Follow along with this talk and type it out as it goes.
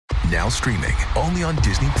Now streaming only on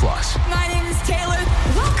Disney Plus. My name is Taylor.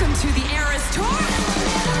 Welcome to the Eras Tour.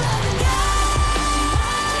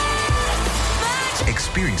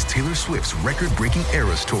 Experience Taylor Swift's record-breaking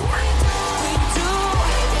Eras Tour.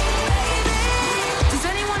 Does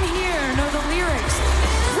anyone here know the lyrics?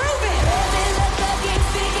 Prove it!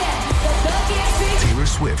 Taylor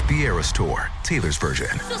Swift The Eras Tour, Taylor's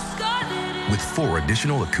version, with 4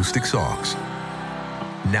 additional acoustic songs.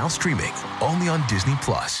 Now streaming only on Disney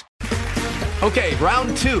Plus. Okay,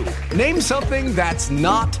 round 2. Name something that's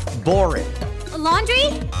not boring. A laundry?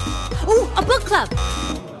 Ooh, a book club.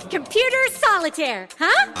 Computer solitaire,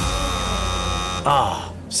 huh?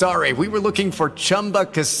 Ah, sorry, we were looking for Chumba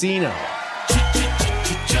Casino.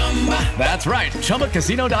 That's right,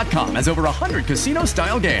 ChumbaCasino.com has over 100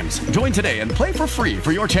 casino-style games. Join today and play for free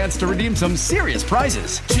for your chance to redeem some serious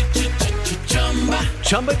prizes.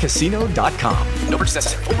 ChumbaCasino.com. No purchase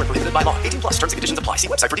necessary. Void where prohibited by law. 18 plus. Terms and conditions apply. See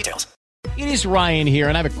website for details. It is Ryan here,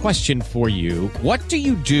 and I have a question for you. What do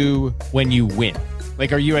you do when you win?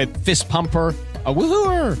 Like, are you a fist pumper, a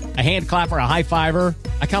woohooer, a hand clapper, a high fiver?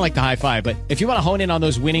 I kind of like the high five, but if you want to hone in on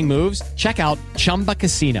those winning moves, check out Chumba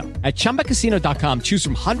Casino. At ChumbaCasino.com, choose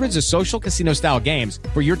from hundreds of social casino-style games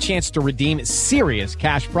for your chance to redeem serious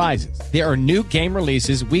cash prizes. There are new game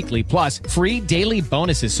releases weekly, plus free daily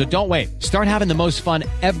bonuses. So don't wait. Start having the most fun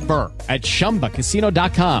ever at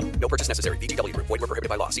ChumbaCasino.com. No purchase necessary. VGW. Void were prohibited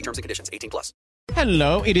by law. See terms and conditions. 18 plus.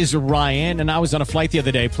 Hello, it is Ryan, and I was on a flight the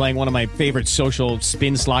other day playing one of my favorite social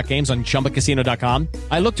spin slot games on ChumbaCasino.com.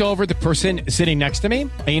 I looked over at the person sitting next to me,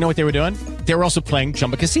 and you know what they were doing? They were also playing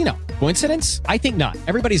Chumba Casino. Coincidence? I think not.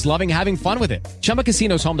 Everybody's loving having fun with it. Chumba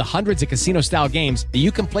Casino is home to hundreds of casino-style games that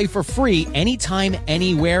you can play for free anytime,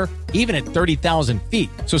 anywhere, even at 30,000 feet.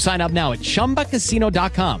 So sign up now at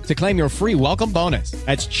ChumbaCasino.com to claim your free welcome bonus.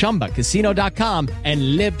 That's ChumbaCasino.com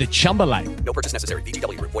and live the Chumba life. No purchase necessary.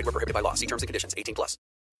 VGW. Void were prohibited by law. See terms and conditions. 18 plus.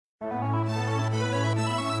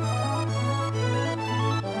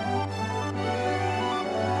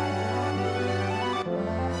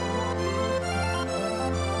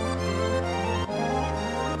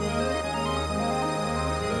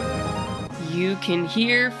 You can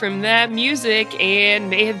hear from that music and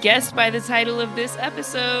may have guessed by the title of this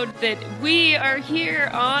episode that we are here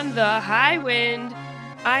on the High Wind.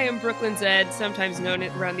 I am Brooklyn Zed, sometimes known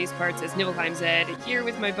around these parts as Nibelheim Zed, here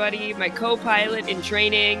with my buddy, my co-pilot in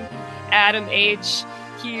training, Adam H.,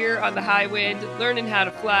 here on the High Wind, learning how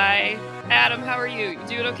to fly. Adam, how are you? You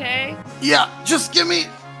doing okay? Yeah, just give me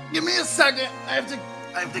a second. I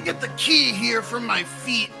have to get the key here from my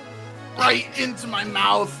feet right into my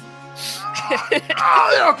mouth. Okay,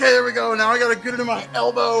 there we go. Now I gotta get it in my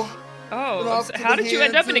elbow. Oh, how did you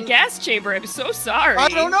end up in a gas chamber? I'm so sorry. I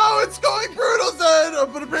don't know. It's going brutal, Zed.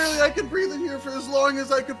 But apparently I can breathe in here for as long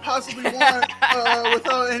as I could possibly want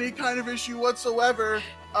without any kind of issue whatsoever.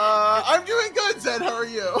 I'm doing good, Zed. How are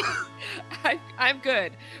you? I'm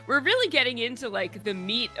good. We're really getting into like the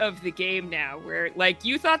meat of the game now, where like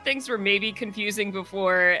you thought things were maybe confusing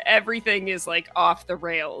before. Everything is like off the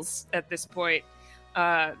rails at this point,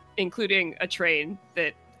 including a train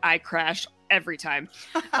that I crash every time.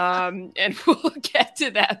 And we'll get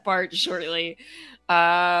to that part shortly.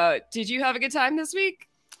 Did you have a good time this week?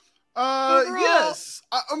 Overall? Yes.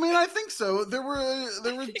 I mean, I think so. There were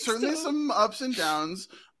certainly some ups and downs.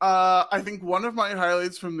 I think one of my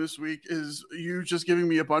highlights from this week is you just giving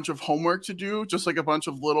me a bunch of homework to do, just like a bunch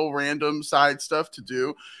of little random side stuff to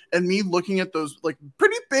do, and me looking at those like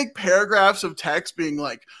pretty big paragraphs of text being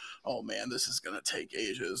like, oh man, this is gonna take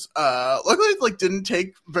ages. Luckily it like didn't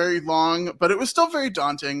take very long, but it was still very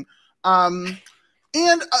daunting.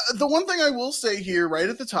 And the one thing I will say here right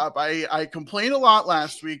at the top, I complained a lot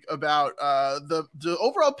last week about the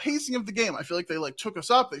overall pacing of the game. I feel like they like took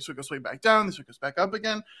us up, they took us way back down, they took us back up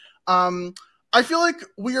again. I feel like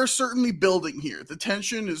we are certainly building here. The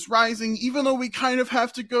tension is rising, even though we kind of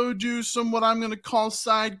have to go do some what I'm going to call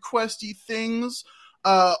side questy things.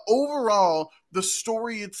 Overall, the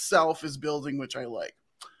story itself is building, which I like.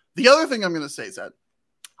 The other thing I'm going to say is that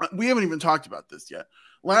we haven't even talked about this yet.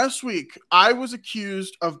 Last week, I was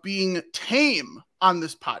accused of being tame on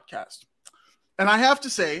this podcast. And I have to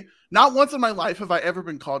say, not once in my life have I ever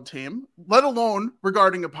been called tame, let alone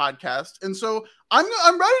regarding a podcast. And so I'm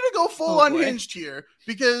ready to go full unhinged here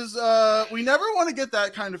because we never want to get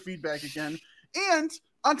that kind of feedback again. And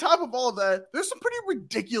on top of all of that, there's some pretty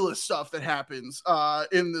ridiculous stuff that happens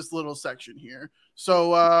in this little section here.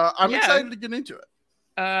 So I'm excited to get into it.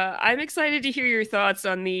 I'm excited to hear your thoughts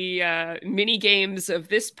on the mini games of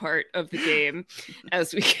this part of the game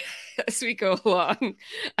as as we go along.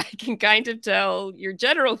 I can kind of tell your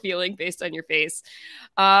general feeling based on your face.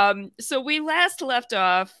 So we last left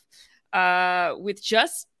off with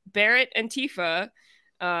just Barrett and Tifa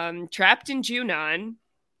trapped in Junon.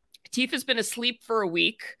 Tifa's been asleep for a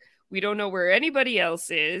week. We don't know where anybody else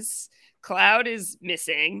is. Cloud is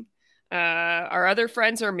missing. Our other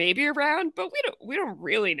friends are maybe around, but we don't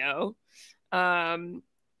really know.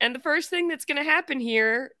 And the first thing that's going to happen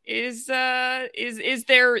here is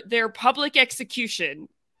their public execution.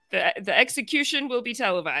 The execution will be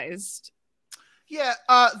televised. Yeah,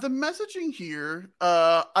 the messaging here,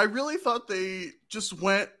 I really thought they just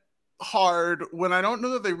went hard when I don't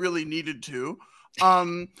know that they really needed to.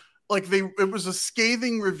 It was a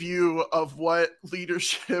scathing review of what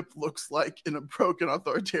leadership looks like in a broken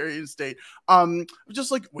authoritarian state. Just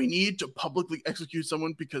like, we need to publicly execute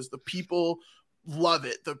someone because the people love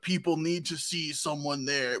it. The people need to see someone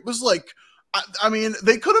there. It was like, I mean,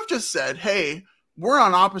 they could have just said, hey, we're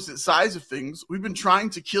on opposite sides of things. We've been trying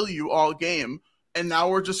to kill you all game, and now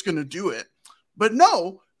we're just going to do it. But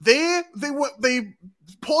no, they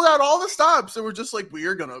pulled out all the stops. They were just like, we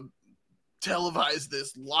are going to televise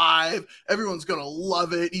this live. Everyone's gonna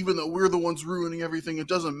love it, even though we're the ones ruining everything. It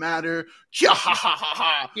doesn't matter. Yeah, ha ha ha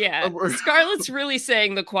ha. Yeah, Scarlett's really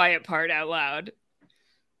saying the quiet part out loud.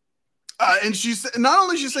 And she's not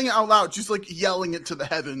only saying it out loud, she's like yelling it to the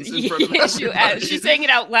heavens in front of everybody. She's saying it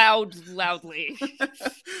out loudly.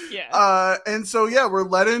 Yeah. And so we're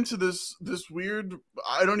led into this weird,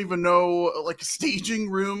 I don't even know, like staging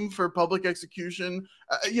room for public execution.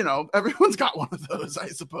 Everyone's got one of those, I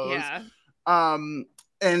suppose. Yeah. And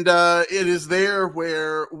it is there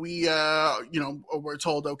where we we're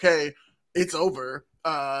told, okay, it's over.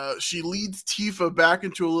 She leads Tifa back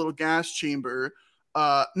into a little gas chamber.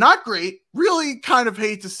 Not great. Really kind of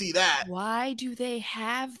hate to see that. Why do they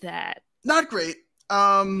have that? Not great.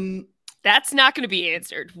 That's not going to be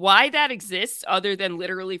answered. Why that exists, other than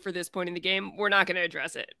literally for this point in the game, we're not going to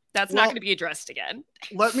address it. That's not going to be addressed again.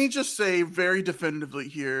 Let me just say very definitively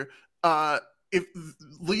here, if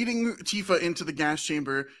leading Tifa into the gas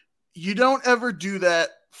chamber, you don't ever do that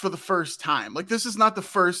for the first time. Like, this is not the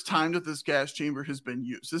first time that this gas chamber has been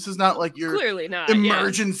used. This is not like your clearly not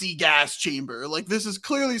emergency gas chamber. Like, this is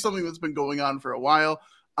clearly something that's been going on for a while,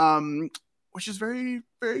 which is very,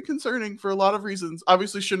 very concerning for a lot of reasons.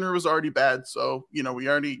 Obviously, Shinra was already bad, so they were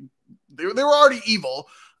already evil.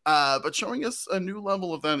 But showing us a new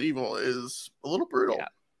level of that evil is a little brutal. Yeah.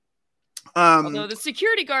 Although the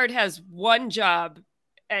security guard has one job,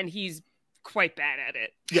 and he's quite bad at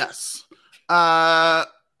it. Yes.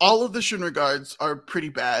 All of the Shinra guards are pretty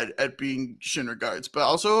bad at being Shinra guards, but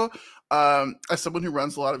also, as someone who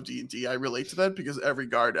runs a lot of D&D, I relate to that because every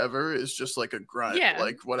guard ever is just like a grunt,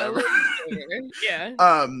 like whatever. Yeah.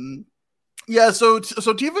 So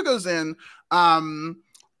Tifa goes in,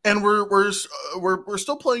 and we're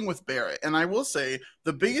still playing with Barrett, and I will say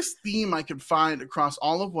the biggest theme I could find across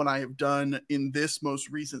all of what I have done in this most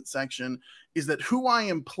recent section is that who I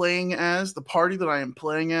am playing as, the party that I am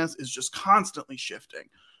playing as, is just constantly shifting.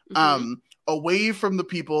 Away from the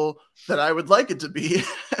people that I would like it to be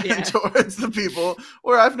and towards the people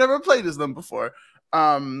where I've never played as them before.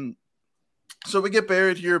 So we get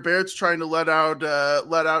Barrett here. Barrett's trying to let out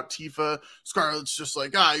Tifa. Scarlett's just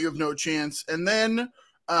like, you have no chance. And then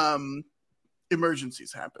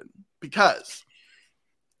emergencies happen because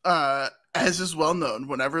as is well known,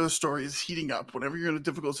 whenever the story is heating up, whenever you're in a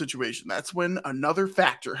difficult situation, that's when another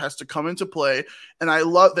factor has to come into play. And I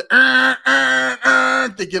love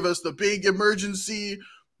that they give us the big emergency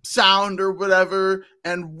sound or whatever,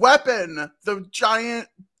 and Weapon, the giant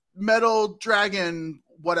metal dragon,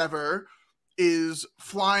 whatever, is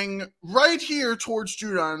flying right here towards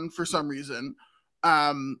Junon for some reason,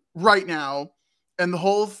 right now. And the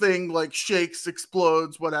whole thing like shakes,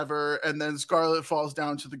 explodes, whatever, and then Scarlett falls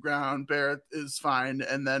down to the ground. Barrett is fine,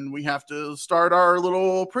 and then we have to start our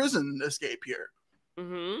little prison escape here.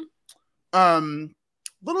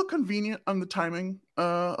 Little convenient on the timing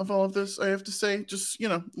of all of this, I have to say. Just,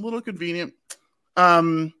 a little convenient.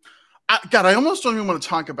 I almost don't even want to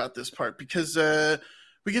talk about this part because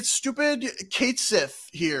we get stupid Kate Sith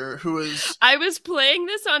here, who is... I was playing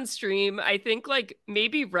this on stream, I think, like,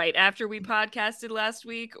 maybe right after we podcasted last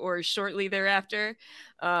week or shortly thereafter.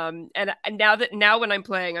 And now when I'm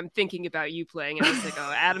playing, I'm thinking about you playing. And I was like,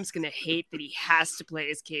 Adam's going to hate that he has to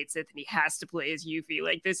play as Kate Sith and he has to play as Yuffie.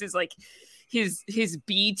 Like, this is, like... his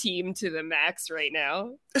B team to the max right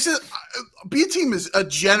now. This is B team is a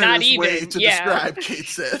generous way to describe Kate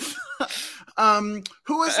Sith.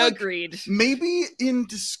 Who is like, agreed, maybe in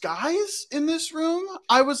disguise in this room.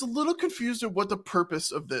 I was a little confused at what the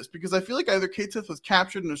purpose of this, because I feel like either Kate Sith was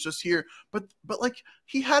captured and was just here, but like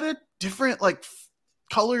he had a different like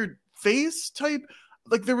colored face type.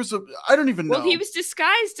 Like there was I don't even know. Well, he was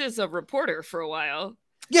disguised as a reporter for a while.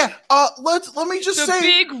 Yeah, let me just say,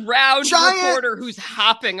 big round reporter who's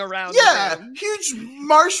hopping around. Yeah, huge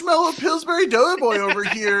marshmallow Pillsbury Doughboy over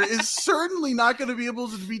here is certainly not going to be able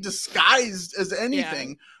to be disguised as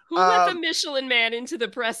anything. Yeah. Who let the Michelin Man into the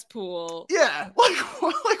press pool? Yeah,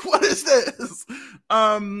 like what is this?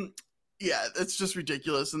 Yeah, it's just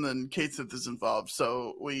ridiculous. And then Kate Sith is involved,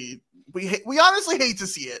 so we honestly hate to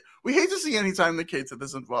see it. We hate to see any time that Kate Sith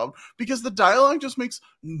is involved, because the dialogue just makes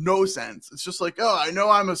no sense. It's just like, oh, I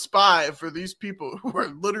know I'm a spy for these people who are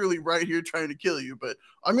literally right here trying to kill you, but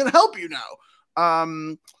I'm gonna help you now.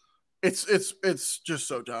 It's just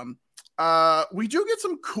so dumb. We do get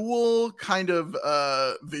some cool kind of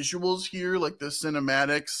visuals here, like the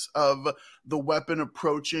cinematics of the weapon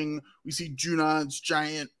approaching. We see Junon's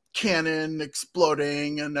giant cannon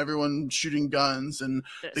exploding and everyone shooting guns, and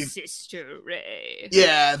the Sister Ray.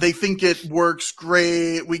 Yeah, they think it works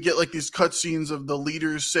great. We get like these cutscenes of the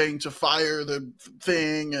leaders saying to fire the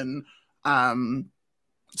thing, and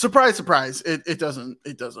surprise, it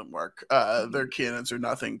doesn't work. Their cannons are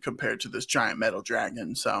nothing compared to this giant metal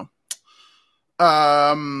dragon. So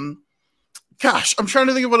gosh, I'm trying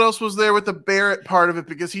to think of what else was there with the Barrett part of it,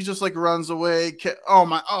 because he just like runs away.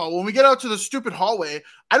 When we get out to the stupid hallway,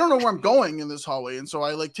 I don't know where I'm going in this hallway. And so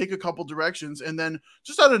I like take a couple directions, and then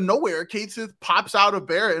just out of nowhere, Kate Sith pops out of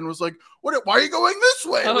Barrett and was like, why are you going this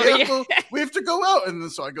way? We have to go out. And then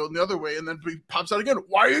so I go the other way, and then he pops out again.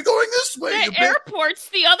 Why are you going this way? The airport's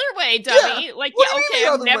the other way, dummy. Yeah. Like, Okay,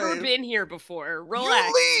 I've never been here before. Relax.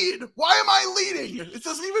 You lead. Why am I leading? It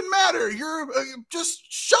doesn't even matter. You're just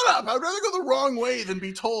shut up. I'd rather go the wrong way than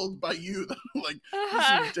be told by you. Like, this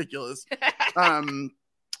is ridiculous.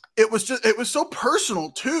 It was so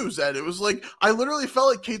personal too, Zed. It was like, I literally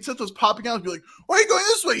felt like Kate Sith was popping out and be like, why are you going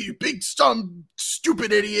this way, you big,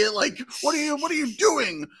 stupid idiot? Like, what are you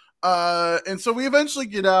doing? And so we eventually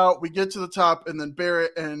get out, we get to the top, and then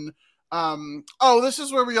Barrett and, this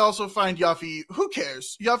is where we also find Yuffie. Who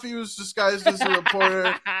cares? Yuffie was disguised as a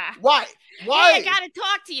reporter. Why? Hey, I gotta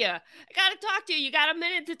talk to you. You got a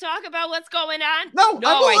minute to talk about what's going on? No, I'm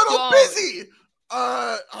a little busy.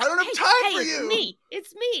 I don't have time for you.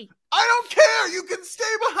 It's me. I don't care. You can stay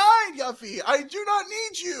behind, Yuffie. I do not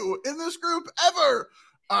need you in this group ever.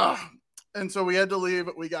 And so we had to leave.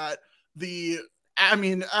 We got the,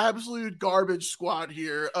 absolute garbage squad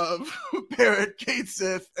here of Barrett, Kate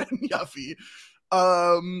Sith, and Yuffie.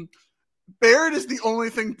 Barrett is the only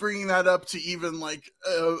thing bringing that up to even like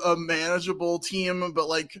a manageable team, but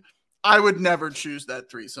like I would never choose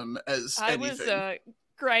that threesome as anything. I was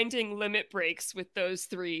grinding limit breaks with those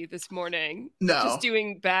three this morning. No. Just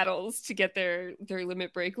doing battles to get their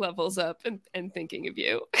limit break levels up and thinking of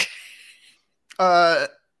you.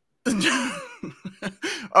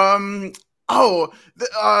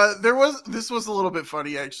 This was a little bit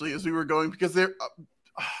funny actually as we were going, because I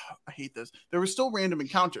hate this. There were still random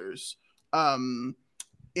encounters in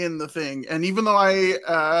the thing, and even though I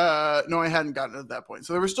hadn't gotten it at that point,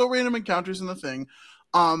 so there were still random encounters in the thing.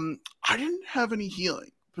 I didn't have any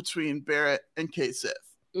healing between Barrett and Kate Sith.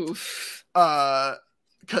 Oof.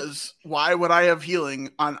 Because why would I have healing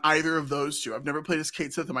on either of those two? I've never played as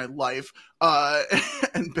Kate Sith in my life.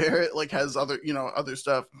 And Barrett like has other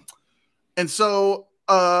stuff. And so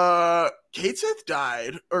Kate Sith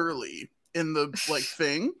died early in the like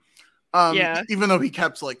thing. Even though he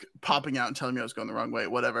kept like popping out and telling me I was going the wrong way,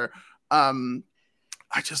 whatever. I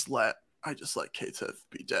just let Kate Sith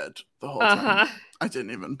be dead the whole time. I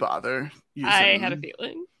didn't even bother using I had a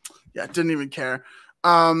feeling. Yeah, didn't even care.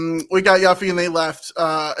 We got Yuffie and they left.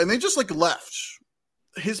 And they just like left.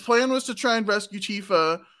 His plan was to try and rescue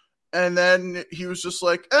Tifa, and then he was just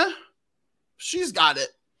like, she's got it.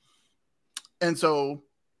 And so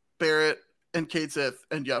Barrett and Kate Sith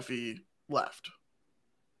and Yuffie left.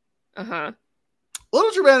 A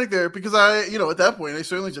little dramatic there, because at that point, I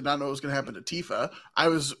certainly did not know what was going to happen to Tifa. I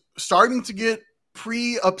was starting to get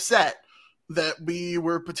upset that we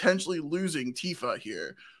were potentially losing Tifa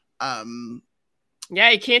here. Yeah,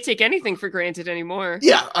 you can't take anything for granted anymore.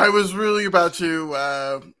 Yeah, I was really about to,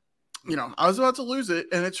 I was about to lose it,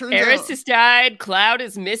 and it turns out Eris has died, Cloud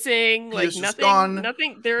is missing, like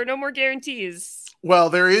nothing, there are no more guarantees.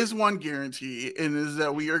 Well, there is one guarantee, and is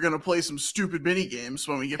that we are going to play some stupid mini games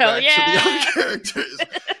when we get back to the other characters.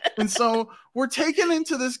 And so we're taken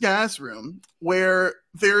into this gas room where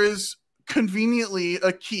there is conveniently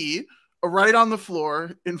a key right on the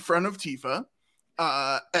floor in front of Tifa,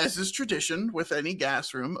 as is tradition with any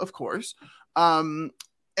gas room, of course. And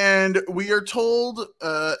we are told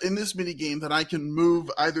in this mini game that I can move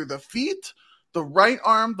either the feet, the right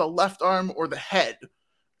arm, the left arm, or the head.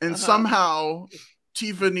 And somehow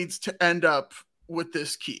Tifa needs to end up with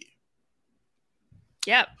this key.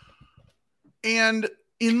 Yep. And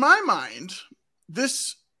in my mind,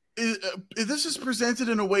 this is presented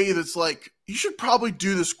in a way that's like, you should probably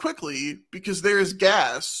do this quickly because there is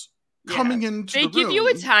gas coming into the room. They give you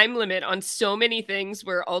a time limit on so many things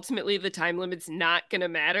where ultimately the time limit's not going to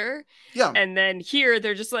matter. Yeah. And then here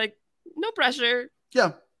they're just like, no pressure.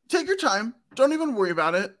 Yeah. Take your time. Don't even worry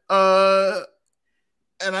about it.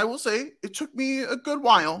 And I will say it took me a good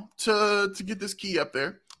while to get this key up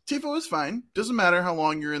there. Tifa was fine. Doesn't matter how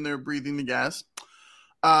long you're in there breathing the gas.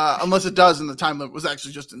 Unless it does, and the time limit was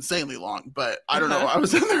actually just insanely long. But I don't know. I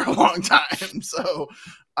was in there a long time. So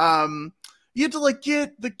you had to like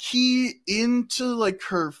get the key into like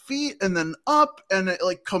her feet and then up, and it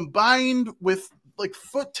like combined with like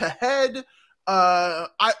foot to head. I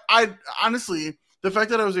honestly, the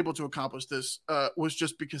fact that I was able to accomplish this was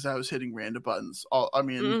just because I was hitting random buttons.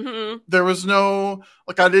 There was no,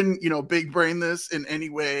 like, I didn't, big brain this in any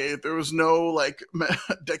way. There was no like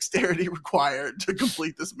dexterity required to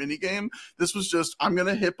complete this mini game. This was just, I'm going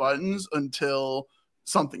to hit buttons until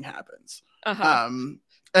something happens. And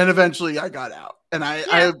eventually I got out, and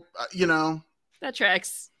I that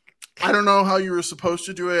tracks. I don't know how you were supposed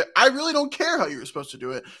to do it. I really don't care how you were supposed to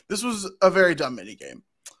do it. This was a very dumb mini game.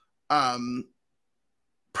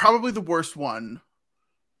 Probably the worst one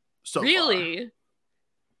so far.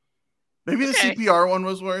 Maybe the CPR one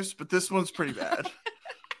was worse, but this one's pretty bad.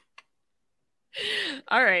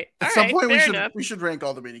 All right. At some point we should rank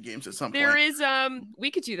all the mini games at some point. There is we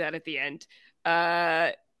could do that at the end.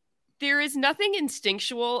 There is nothing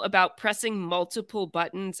instinctual about pressing multiple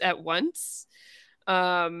buttons at once,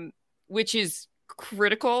 which is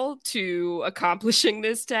critical to accomplishing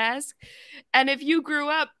this task. And if you grew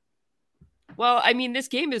up, well, I mean, this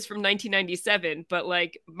game is from 1997, but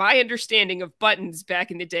like my understanding of buttons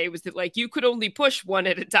back in the day was that like you could only push one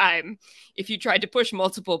at a time. If you tried to push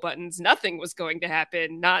multiple buttons, nothing was going to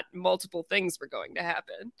happen. Not multiple things were going to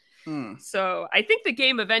happen. So I think the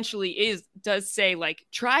game eventually does say like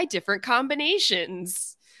try different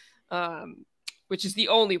combinations, which is the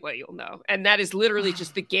only way you'll know. And that is literally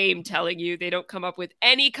just the game telling you. They don't come up with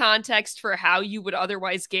any context for how you would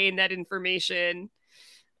otherwise gain that information.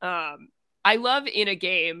 I love in a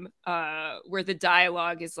game where the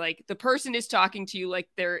dialogue is like the person is talking to you like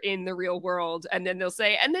they're in the real world, and then they'll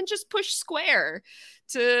say, and then just push square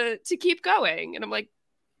to keep going. And I'm like,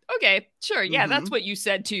 okay, sure. Yeah, that's what you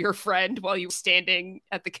said to your friend while you were standing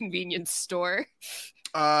at the convenience store.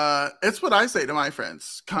 It's what I say to my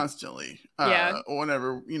friends constantly.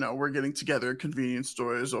 Whenever, we're getting together at convenience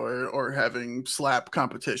stores or having slap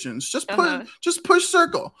competitions, just push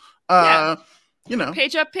circle.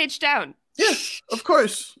 Page up, page down. Yeah, of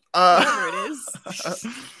course. Whatever it is.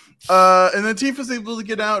 And then Tifa's able to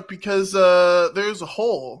get out because there's a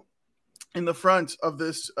hole in the front of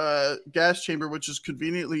this gas chamber, which is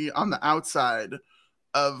conveniently on the outside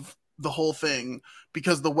of the whole thing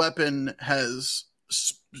because the weapon has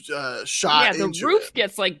shot into the roof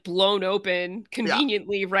gets like blown open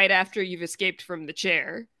conveniently right after you've escaped from the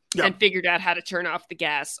chair and figured out how to turn off the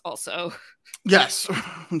gas also. Yes,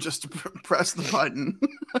 just to press the button.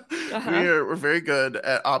 We're very good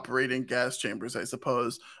at operating gas chambers, I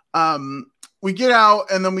suppose. We get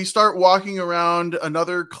out and then we start walking around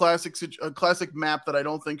another classic map that I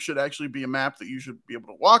don't think should actually be a map that you should be able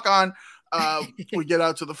to walk on. We get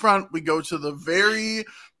out to the front. We go to the very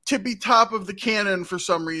tippy top of the cannon for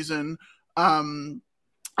some reason.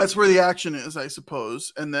 That's where the action is, I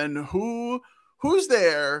suppose. And then who's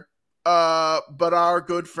there but our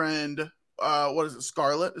good friend, what is it,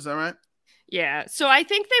 Scarlet? Is that right? Yeah. So I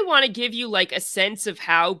think they want to give you like a sense of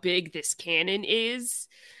how big this cannon is.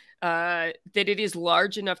 That it is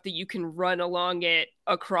large enough that you can run along it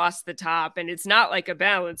across the top, and it's not like a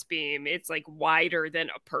balance beam. It's like wider than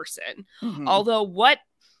a person. Although what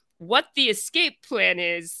the escape plan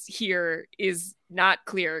is here is not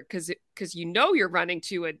clear because you're running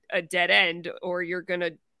to a dead end, or you're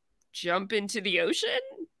gonna jump into the ocean.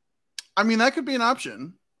 I mean, that could be an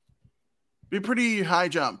option. Be a pretty high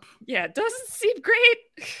jump. Yeah, it doesn't seem great.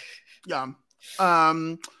 Yeah.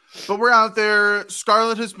 But we're out there.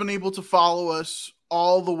 Scarlet has been able to follow us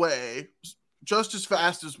all the way, just as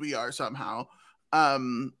fast as we are somehow.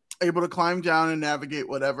 Able to climb down and navigate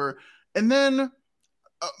whatever. And then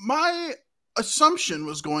my assumption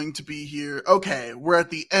was going to be here, okay, we're at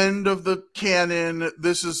the end of the canon.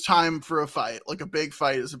 This is time for a fight. Like a big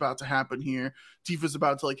fight is about to happen here. Tifa's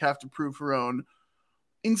about to like have to prove her own.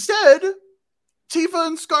 Instead, Tifa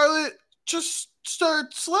and Scarlet just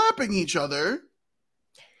start slapping each other.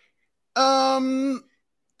 And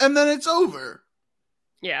then it's over.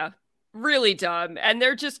 Yeah. Really dumb. And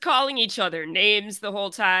they're just calling each other names the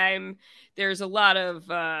whole time. There's a lot of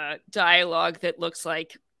dialogue that looks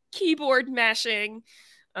like keyboard mashing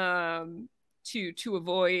to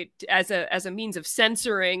avoid as a means of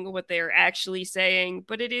censoring what they're actually saying,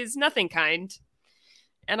 but it is nothing kind.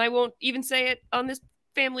 And I won't even say it on this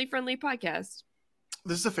family-friendly podcast.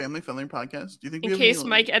 This is a family-friendly podcast. Do you think in case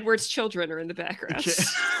Mike Edwards' children are in the background?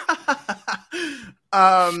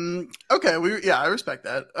 Okay, I respect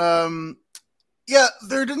that. Yeah,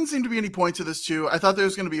 there didn't seem to be any point to this too. I thought there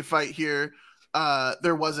was going to be a fight here.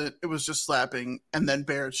 There wasn't. It was just slapping, and then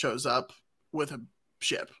Barrett shows up with a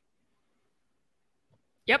ship.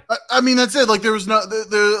 Yep. I mean, that's it. Like there was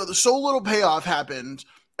so little payoff happened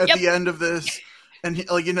at the end of this, and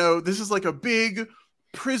this is like a big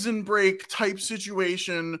Prison Break type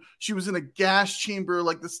situation. She was in a gas chamber.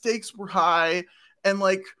 Like the stakes were high, and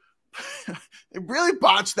like it really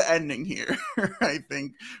botched the ending here. I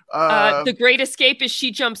think the Great Escape is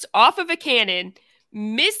she jumps off of a cannon,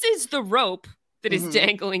 misses the rope that is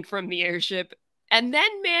dangling from the airship, and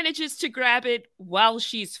then manages to grab it while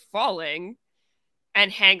she's falling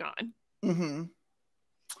and hang on.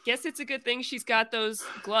 Guess it's a good thing she's got those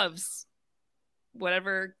gloves,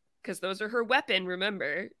 whatever, because those are her weapon.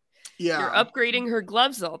 Remember, you're upgrading her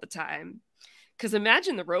gloves all the time. Because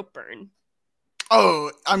imagine the rope burn.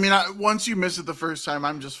 Oh, I mean, once you miss it the first time,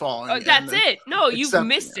 I'm just falling. Oh, that's it. No, you've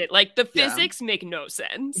missed it. Like, the physics make no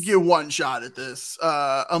sense. You get one shot at this.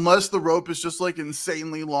 Unless the rope is just, like,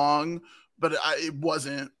 insanely long. But it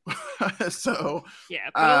wasn't. So... Yeah,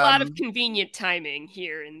 but a lot of convenient timing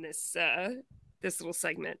here in this this little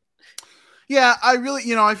segment. Yeah, I really...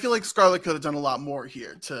 I feel like Scarlet could have done a lot more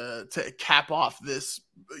here to cap off this,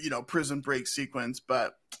 Prison Break sequence.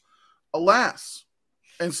 But alas...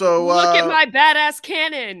 And so look at my badass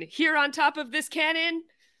cannon here on top of this cannon.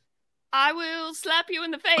 I will slap you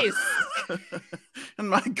in the face. And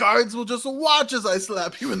my guards will just watch as I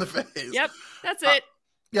slap you in the face. Yep, that's it.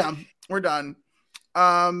 Yeah, we're done.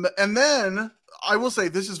 And then I will say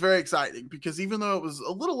this is very exciting because even though it was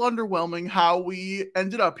a little underwhelming how we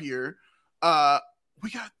ended up here,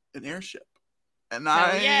 we got an airship. And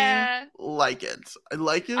I like it. I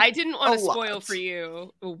like it. I didn't want to spoil for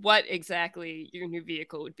you what exactly your new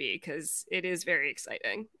vehicle would be because it is very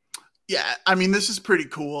exciting. Yeah, I mean, this is pretty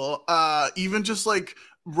cool. Even just like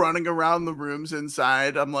running around the rooms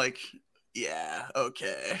inside, I'm like, yeah,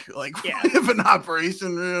 okay. Like, we have an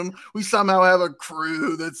operation room. We somehow have a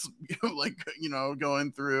crew that's like,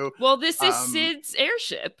 going through. Well, this is Sid's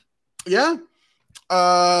airship. Yeah.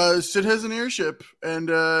 Sid has an airship and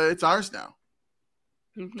it's ours now.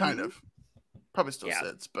 Kind of. Probably still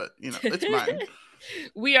Sid's, but it's mine.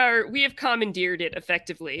 We have commandeered it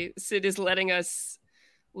effectively. Sid is letting us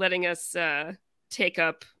take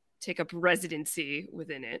up residency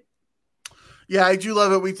within it. Yeah, I do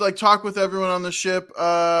love it. We talk with everyone on the ship.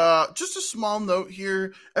 Just a small note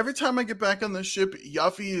here. Every time I get back on the ship,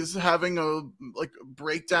 Yuffie is having a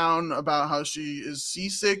breakdown about how she is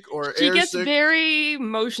seasick or she airsick. Gets very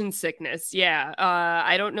motion sickness. Yeah.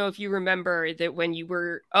 I don't know if you remember that when you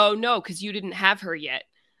were. Oh no, because you didn't have her yet.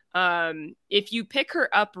 If you pick her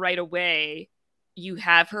up right away, you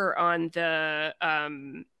have her on the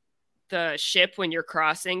ship when you're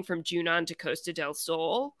crossing from Junon to Costa del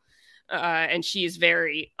Sol. And she is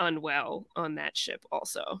very unwell on that ship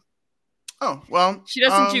also. Oh, well. She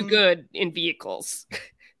doesn't do good in vehicles,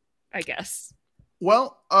 I guess.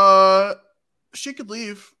 Well, she could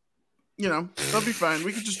leave. That'll be fine.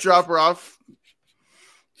 We could just drop her off.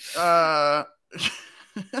 I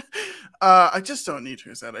just don't need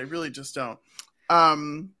her, Zed. I really just don't.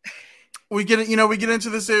 We get into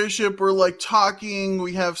this airship. We're talking.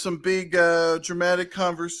 We have some big dramatic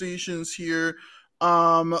conversations here.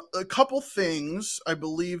 A couple things I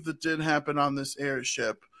believe that did happen on this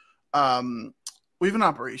airship. We have an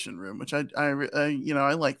operation room, which I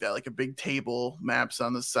like that, like a big table, maps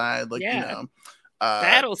on the side,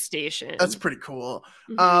 battle station. That's pretty cool.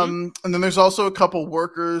 And then there's also a couple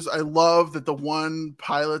workers. I love that the one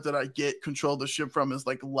pilot that I get control of the ship from is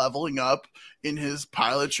leveling up in his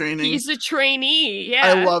pilot training. He's a trainee. Yeah,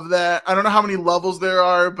 I love that. I don't know how many levels there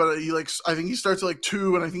are, but I think he starts at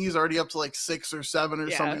 2, and I think he's already up to 6 or 7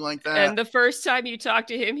 or something like that. And the first time you talk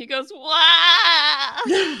to him, he goes, "Wow,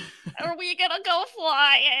 are we you gonna go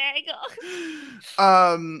flying?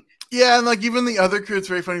 Yeah, and like even the other crew, it's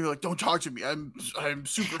very funny. They're like, "Don't talk to me. I'm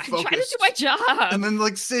super focused." I'm trying to do my job. And then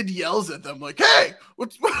like Sid yells at them, like, "Hey,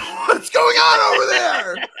 what's going on over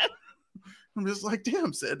there?" I'm just like,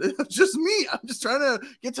 "Damn, Sid, it's just me. I'm just trying to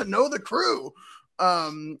get to know the crew."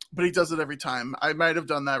 But he does it every time. I might have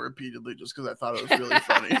done that repeatedly just because I thought it was really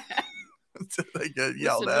funny. They get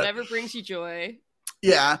yelled at. Whatever brings you joy.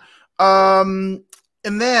 Yeah. And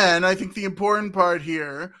then I think the important part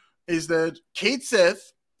here is that Kate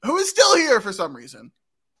Sith, who is still here for some reason,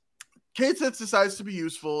 Kate Sith decides to be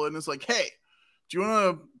useful and is like, "Hey, do you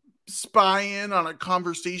want to spy in on a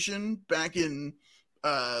conversation back in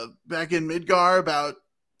Midgar about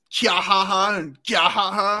Kyahaha and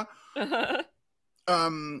Kyahaha?"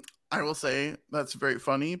 I will say that's very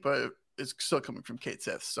funny, but it's still coming from Kate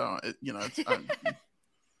Sith, so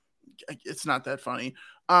it's not that funny.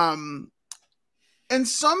 And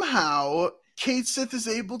somehow Kate Sith is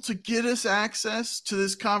able to get us access to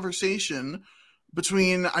this conversation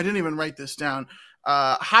between, I didn't even write this down.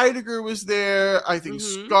 Heidegger was there. I think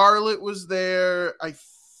Scarlet was there.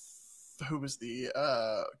 Who was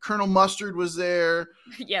Colonel Mustard was there.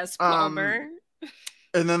 Yes, Palmer.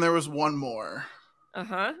 And then there was one more.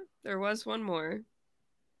 There was one more.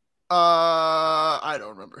 I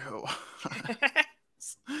don't remember who.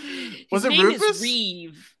 Was His it name Rufus? is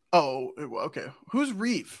Reeve. Oh, okay. Who's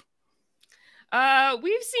Reeve?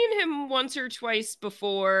 We've seen him once or twice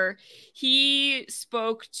before. He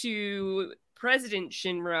spoke to President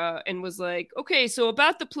Shinra and was like, "Okay, so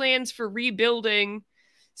about the plans for rebuilding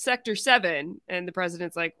Sector 7." And the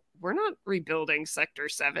president's like, "We're not rebuilding Sector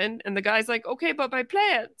 7." And the guy's like, "Okay, but my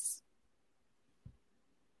plans."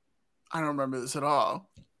 I don't remember this at all.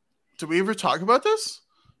 Did we ever talk about this?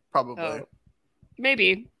 Probably. Oh,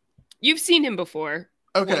 maybe. You've seen him before.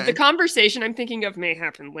 Okay. Well, the conversation I'm thinking of may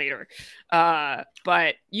happen later.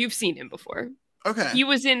 But you've seen him before. Okay. He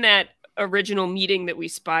was in that original meeting that we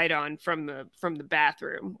spied on from the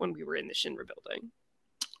bathroom when we were in the Shinra building.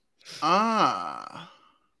 Ah.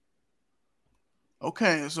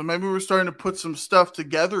 Okay, so maybe we're starting to put some stuff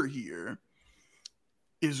together here.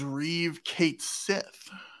 Is Reeve Kate Sith?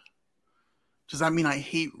 Does that mean I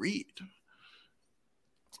hate Reed?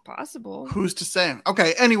 It's possible. Who's to say?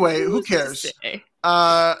 Okay, anyway, who cares?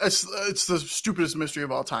 It's the stupidest mystery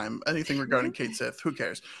of all time. Anything regarding Kate Sith, who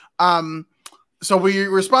cares? So we're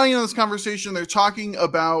responding to this conversation. They're talking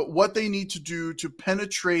about what they need to do to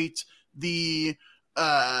penetrate the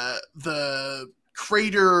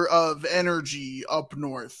crater of energy up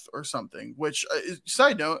north or something. Which,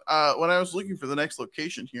 side note, when I was looking for the next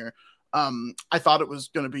location here, I thought it was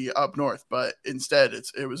going to be up north, but instead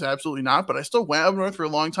it was absolutely not. But I still went up north for a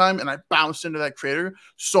long time, and I bounced into that crater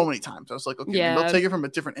so many times. I was like, okay, maybe I'll take it from a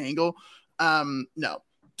different angle. No,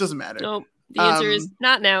 doesn't matter. Nope. The answer is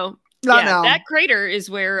not now. Not now. That crater is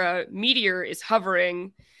where a meteor is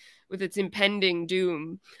hovering with its impending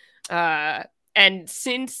doom. And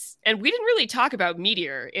we didn't really talk about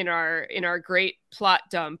Meteor in our great plot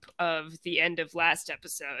dump of the end of last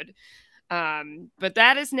episode. But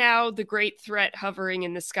that is now the great threat hovering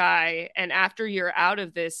in the sky. And after you're out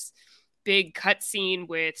of this big cutscene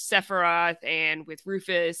with Sephiroth and with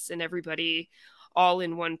Rufus and everybody all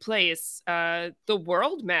in one place, the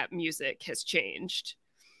world map music has changed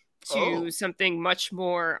to something much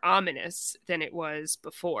more ominous than it was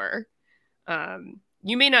before.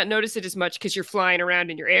 You may not notice it as much because you're flying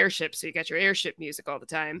around in your airship, so you got your airship music all the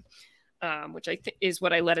time. Which I think is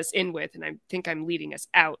what I let us in with, and I think I'm leading us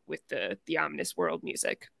out with the ominous world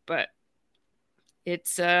music. But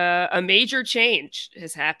it's a major change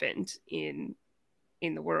has happened in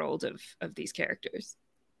the world of these characters.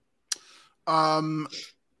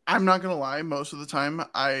 I'm not gonna lie. Most of the time,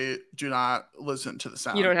 I do not listen to the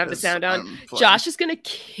sound. You don't have the sound on. Josh is gonna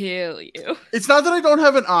kill you. It's not that I don't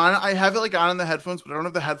have it on. I have it like on in the headphones, but I don't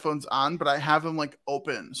have the headphones on. But I have them like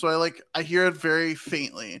open, so I hear it very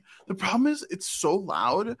faintly. The problem is it's so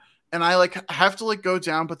loud, and I have to go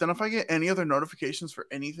down. But then if I get any other notifications for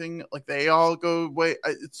anything, they all go away.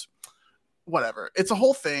 It's whatever. It's a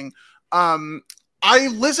whole thing. I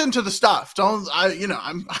listen to the stuff.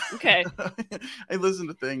 I'm okay. I listen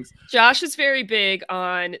to things. Josh is very big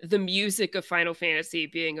on the music of Final Fantasy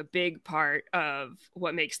being a big part of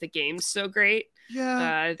what makes the games so great.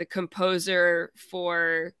 Yeah. The composer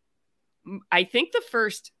for, I think the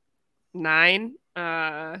first 9.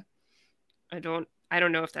 I don't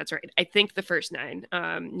know if that's right. I think the first 9.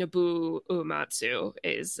 Nobuo Uematsu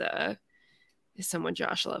is someone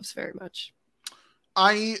Josh loves very much.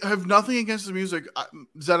 I have nothing against the music.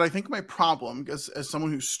 Zed, I think my problem, as someone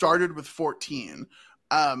who started with 14,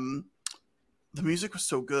 the music was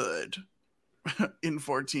so good. in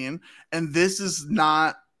 14, and this is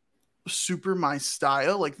not super my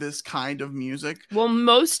style, like this kind of music. Well,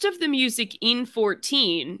 most of the music in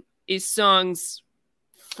 14 is songs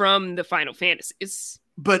from the Final Fantasies.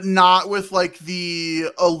 But not with like the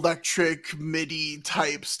electric MIDI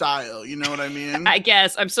type style. You know what I mean? I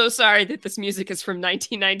guess. I'm so sorry that this music is from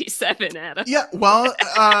 1997, Adam. Yeah, well,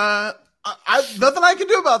 nothing I can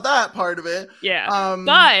do about that part of it. Yeah.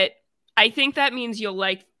 But I think that means you'll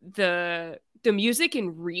like the music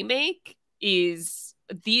in Remake is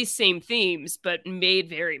these same themes, but made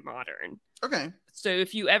very modern. Okay. So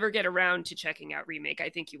if you ever get around to checking out Remake, I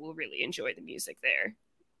think you will really enjoy the music there.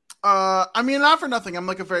 I mean, not for nothing, I'm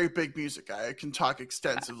like a very big music guy. I can talk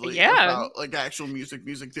extensively about like actual music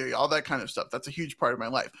theory, all that kind of stuff. That's a huge part of my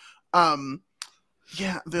life.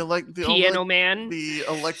 Yeah, the Piano Man. The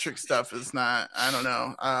electric stuff is not. I don't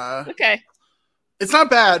know. Okay, it's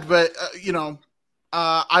not bad, but you know,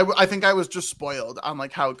 I think I was just spoiled on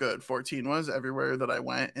like how good 14 was everywhere that I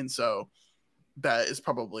went, and so that is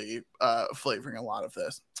probably flavoring a lot of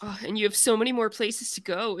this. Oh, and you have so many more places to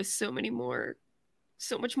go with so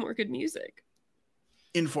much more good music.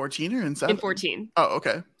 In 14 or in 7? In 14. Oh,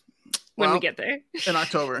 okay. When we get there. In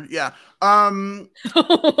October, yeah.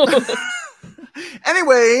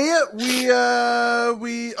 Anyway, we're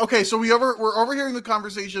overhearing the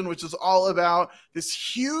conversation, which is all about this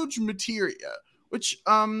huge materia, which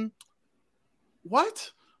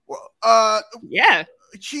what? Yeah.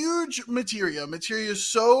 Huge materia. Materia is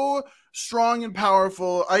so strong and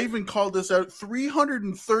powerful. I even called this out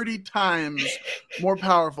 330 times more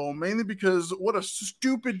powerful, mainly because what a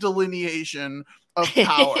stupid delineation of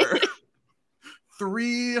power.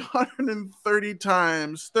 330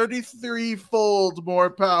 times, 33-fold more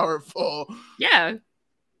powerful. Yeah.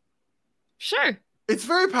 Sure. It's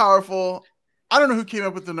very powerful. I don't know who came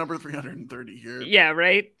up with the number 330 here. Yeah,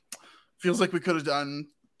 right? Feels like we could have done,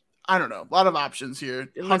 I don't know, a lot of options here.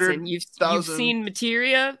 Listen, you've seen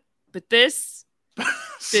materia, but this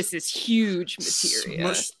is huge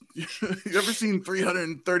materia. You ever seen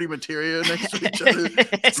 330 materia next to each other?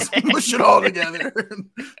 Smush it all together.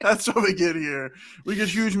 That's what we get here. We get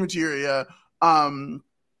huge materia.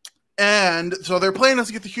 And so their plan is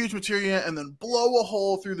to get the huge materia and then blow a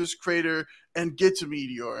hole through this crater and get to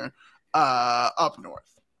Meteor up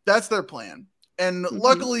north. That's their plan. And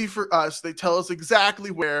luckily for us, they tell us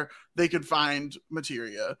exactly where they could find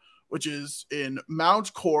materia, which is in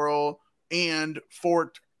Mount Coral and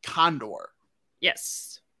Fort Condor.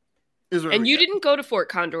 Yes. And you didn't go to Fort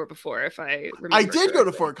Condor before, if I remember. I did go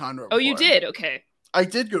to Fort Condor before. Oh, you did? Okay. I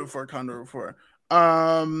did go to Fort Condor before.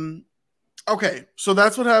 Okay, so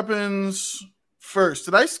that's what happens first.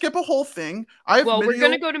 Did I skip a whole thing? We're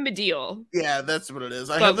going to go to Medial. Yeah, that's what it is.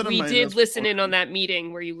 But we did listen in on that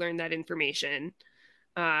meeting where you learned that information.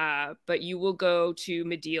 But you will go to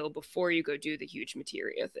Medial before you go do the huge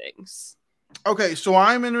materia things. Okay, so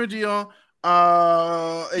I'm in Medial.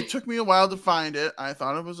 It took me a while to find it. I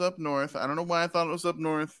thought it was up north. I don't know why I thought it was up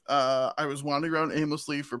north. I was wandering around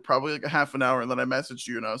aimlessly for probably like a half an hour, and then I messaged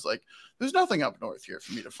you and I was like, there's nothing up north here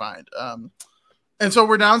for me to find. And so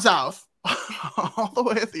we're down south all the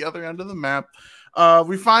way at the other end of the map.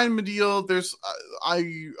 We find Medial. There's I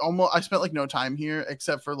spent like no time here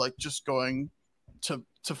except for like just going to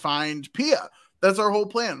find Pia. That's our whole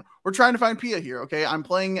plan. We're trying to find Pia here. Okay, I'm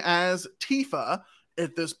playing as Tifa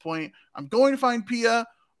at this point. I'm going to find Pia.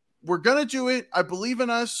 We're gonna do it. I believe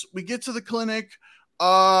in us. We get to the clinic.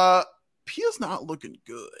 Pia's not looking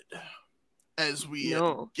good as we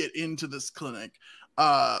get into this clinic.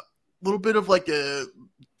 Little bit of like a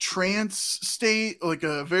trance state, like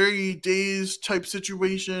a very dazed type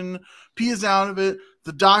situation. Pia's out of it.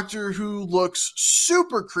 The doctor, who looks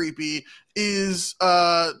super creepy, is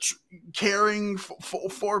caring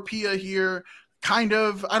for Pia here. Kind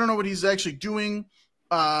of. I don't know what he's actually doing.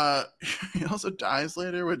 He also dies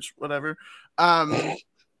later, which whatever.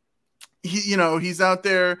 He's out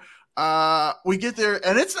there. We get there,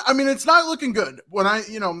 and it's not looking good.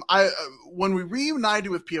 When we reunited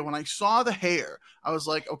with Pia, when I saw the hair, I was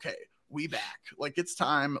like, okay, we back. Like, it's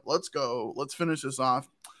time. Let's go. Let's finish this off.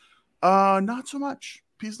 Not so much.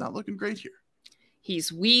 Pia's not looking great here.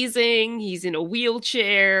 He's wheezing. He's in a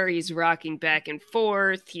wheelchair. He's rocking back and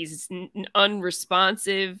forth. He's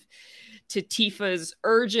unresponsive to Tifa's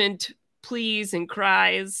urgent pleas and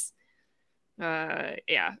cries.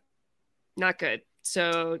 Yeah, not good.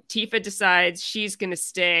 So Tifa decides she's going to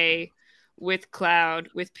stay with Cloud,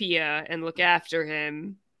 with Pia, and look after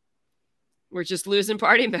him. We're just losing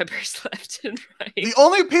party members left and right. The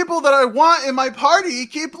only people that I want in my party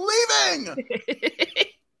keep leaving.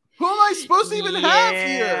 Who am I supposed to even have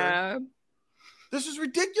here? This is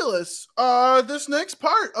ridiculous. This next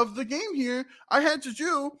part of the game here, I had to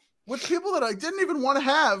do with people that I didn't even want to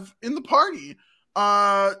have in the party.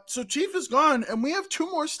 So Chief is gone, and we have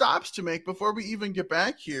 2 more stops to make before we even get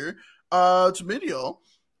back here to Midial.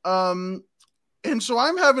 And so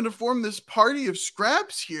I'm having to form this party of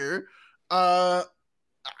scraps here. And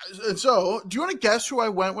so, do you want to guess who I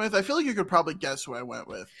went with? I feel like you could probably guess who I went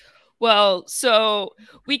with. Well, so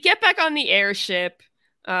we get back on the airship.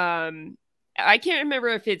 I can't remember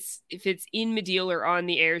if it's in Midial or on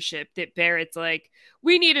the airship that Barrett's like,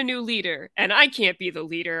 we need a new leader, and I can't be the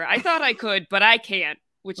leader. I thought I could, but I can't,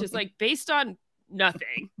 which is like based on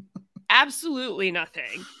nothing. Absolutely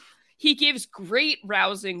nothing. He gives great,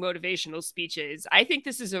 rousing, motivational speeches. I think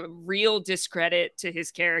this is a real discredit to his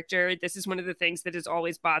character. This is one of the things that has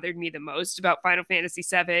always bothered me the most about Final Fantasy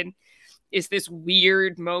VII, is this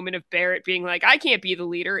weird moment of Barrett being like, I can't be the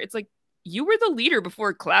leader. It's like, you were the leader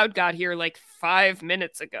before Cloud got here like 5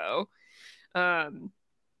 minutes ago.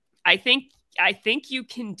 I think you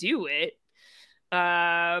can do it.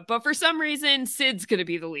 But for some reason, Cid's going to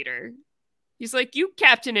be the leader. He's like, you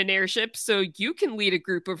captain an airship, so you can lead a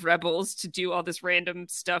group of rebels to do all this random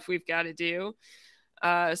stuff we've got to do.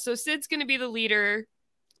 So Cid's going to be the leader.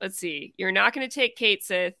 Let's see. You're not going to take Kate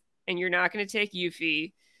Sith, and you're not going to take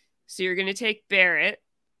Yuffie. So you're going to take Barrett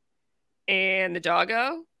and the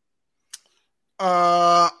doggo.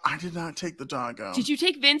 I did not take the doggo. Did you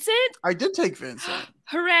take Vincent? I did take Vincent.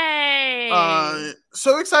 Hooray!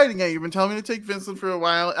 So exciting. Yeah, you've been telling me to take Vincent for a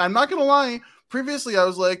while. I'm not going to lie. Previously, I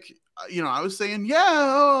was like, I was saying,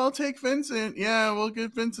 I'll take Vincent. Yeah, we'll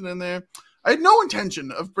get Vincent in there. I had no intention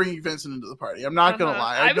of bringing Vincent into the party. I'm not going to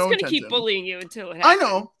lie. I was going to keep bullying you until it happened. I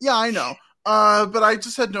know. Yeah, I know. But I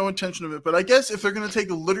just had no intention of it. But I guess if they're going to take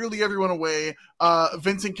literally everyone away,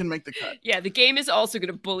 Vincent can make the cut. Yeah, the game is also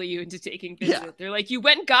going to bully you into taking Vincent. Yeah. They're like, you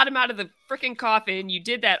went and got him out of the freaking coffin. You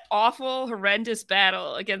did that awful, horrendous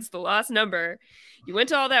battle against the Lost Number. You went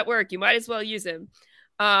to all that work. You might as well use him.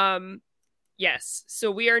 Yes.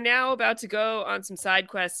 So we are now about to go on some side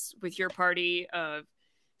quests with your party of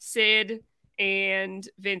Cid and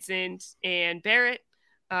Vincent and Barrett.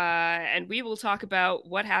 And we will talk about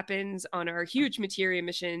what happens on our huge materia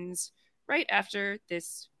missions right after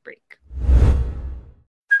this break.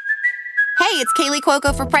 Hey, it's Kaylee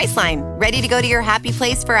Cuoco for Priceline. Ready to go to your happy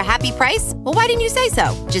place for a happy price? Well, why didn't you say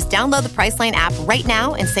so? Just download the Priceline app right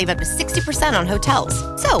now and save up to 60% on hotels.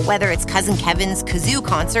 So whether it's Cousin Kevin's Kazoo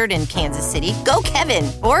Concert in Kansas City, go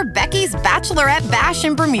Kevin, or Becky's Bachelorette Bash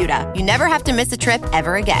in Bermuda, you never have to miss a trip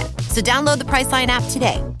ever again. So download the Priceline app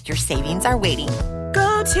today. Your savings are waiting.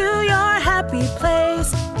 Go to your happy place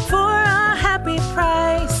for a happy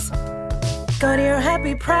price. Go to your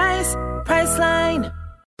happy price, Priceline.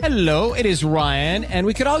 Hello, it is Ryan, and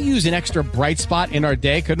we could all use an extra bright spot in our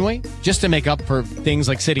day, couldn't we? Just to make up for things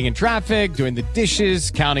like sitting in traffic, doing the dishes,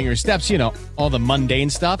 counting your steps, all the mundane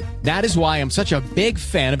stuff. That is why I'm such a big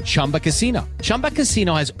fan of Chumba Casino. Chumba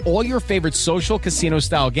Casino has all your favorite social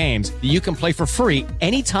casino-style games that you can play for free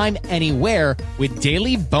anytime, anywhere with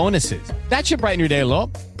daily bonuses. That should brighten your day a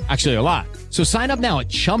little. Actually, a lot. So sign up now at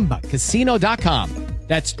ChumbaCasino.com.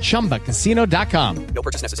 That's ChumbaCasino.com. No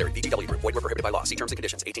purchase necessary. VGW Group. Void where prohibited by law. See terms and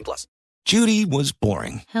conditions. 18+. Judy was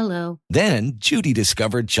boring. Hello. Then Judy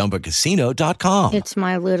discovered ChumbaCasino.com. It's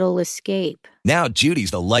my little escape. Now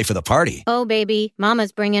Judy's the life of the party. Oh, baby,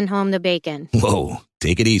 mama's bringing home the bacon. Whoa,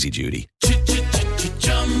 take it easy, Judy.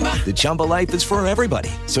 The Chumba life is for everybody.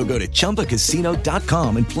 So go to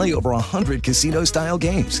ChumbaCasino.com and play over 100 casino-style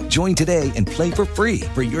games. Join today and play for free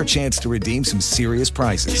for your chance to redeem some serious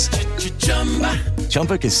prizes.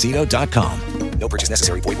 ChumbaCasino.com. No purchase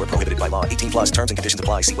necessary. Void where prohibited by law. 18+. Terms and conditions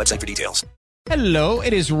apply. See website for details. Hello,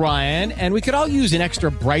 it is Ryan, and we could all use an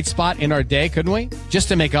extra bright spot in our day, couldn't we? Just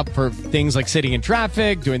to make up for things like sitting in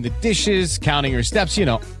traffic, doing the dishes, counting your steps,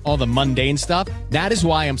 all the mundane stuff. That is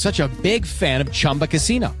why I'm such a big fan of Chumba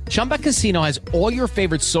Casino. Chumba Casino has all your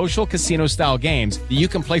favorite social casino-style games that you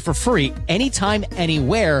can play for free anytime,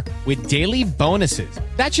 anywhere with daily bonuses.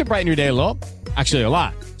 That should brighten your day a little. Actually, a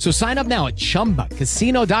lot. So sign up now at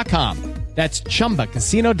ChumbaCasino.com. That's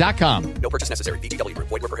ChumbaCasino.com. No purchase necessary. VGW Group.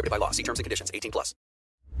 Void where prohibited by law. See terms and conditions. 18+.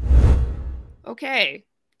 Okay.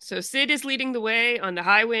 So Cid is leading the way on the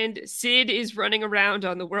Highwind. Cid is running around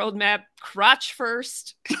on the world map, crotch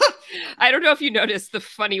first. I don't know if you noticed the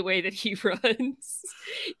funny way that he runs.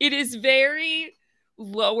 It is very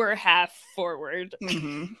lower half forward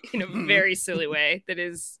in a very silly way that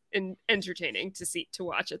is entertaining to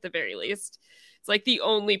watch at the very least. It's like the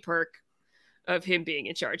only perk of him being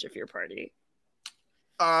in charge of your party.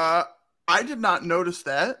 I did not notice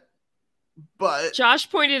that. But Josh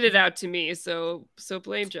pointed it out to me, so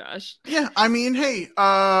blame Josh. Yeah, I mean, hey,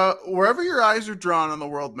 wherever your eyes are drawn on the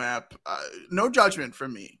world map, no judgment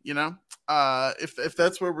from me, you know? If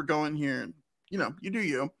that's where we're going here, you know, you do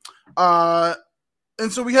you. And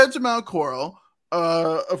so we head to Mount Coral.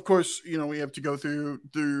 Of course, you know, we have to go through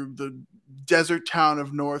the desert town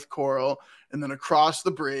of North Coral and then across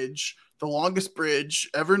the bridge, the longest bridge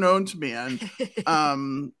ever known to man.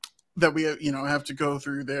 That we have to go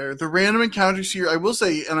through there. The random encounters here, I will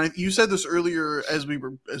say, and you said this earlier as we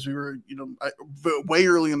were way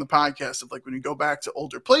early in the podcast, of like when you go back to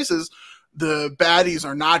older places, the baddies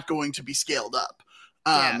are not going to be scaled up.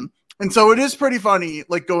 And so it is pretty funny,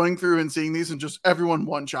 like going through and seeing these and just everyone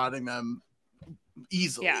one-shotting them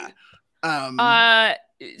easily. Yeah.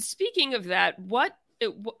 Speaking of that, what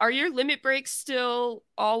are your limit breaks still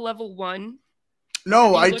all level 1?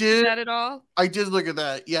 No, I did. That at all? I did look at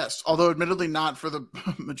that. Yes, although admittedly not for the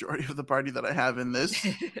majority of the party that I have in this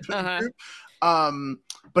group.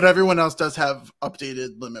 But everyone else does have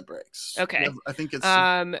updated limit breaks. Okay, I think it's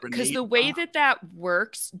because the way that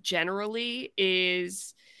works generally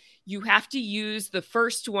is you have to use the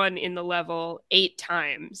first one in the level 8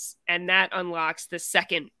 times, and that unlocks the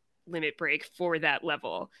second limit break for that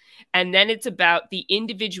level, and then it's about the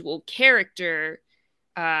individual character.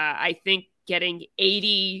 I think getting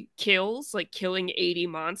 80 kills, like killing 80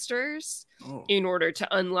 monsters in order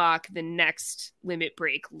to unlock the next limit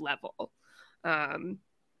break level.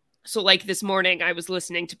 So like this morning I was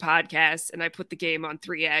listening to podcasts and I put the game on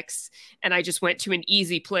 3x and I just went to an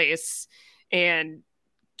easy place and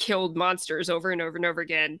killed monsters over and over and over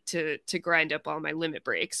again to grind up all my limit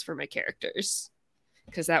breaks for my characters.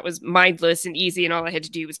 Because that was mindless and easy and all I had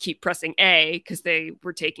to do was keep pressing A because they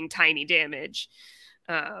were taking tiny damage.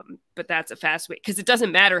 But that's a fast way, because it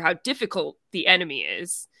doesn't matter how difficult the enemy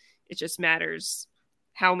is. It just matters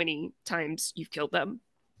how many times you've killed them.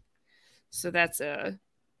 So that's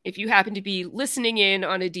if you happen to be listening in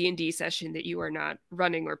on a D&D session that you are not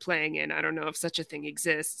running or playing in, I don't know if such a thing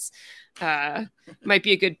exists, might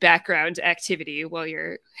be a good background activity while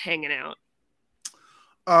you're hanging out.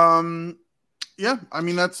 Yeah, I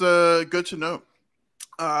mean, that's good to know.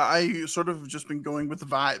 I sort of just been going with the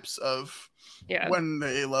vibes of when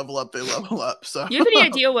they level up, they level up. So, you have any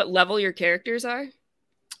idea what level your characters are?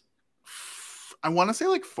 I want to say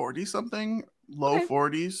like 40 something, low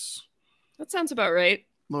 40s. That sounds about right.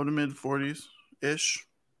 Low to mid 40s ish.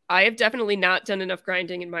 I have definitely not done enough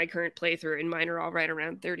grinding in my current playthrough, and mine are all right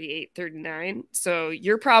around 38, 39. So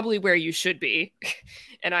you're probably where you should be.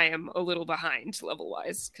 And I am a little behind level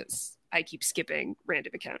wise because I keep skipping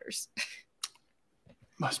random encounters.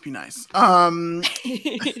 Must be nice.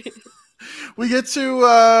 We get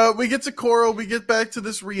to Coral. We get back to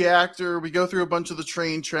this reactor. We go through a bunch of the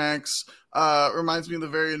train tracks. Reminds me of the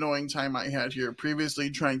very annoying time I had here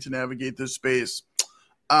previously trying to navigate this space.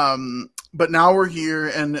 But now we're here,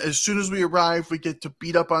 and as soon as we arrive, we get to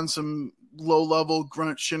beat up on some low-level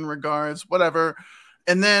grunt Shinra guards, whatever.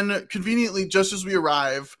 And then, conveniently, just as we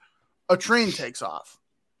arrive, a train takes off,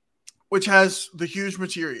 which has the huge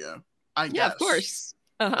materia, I guess. Yeah, of course.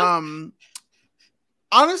 Uh-huh.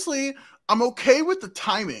 Honestly, I'm okay with the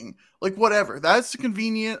timing. Like, whatever. That's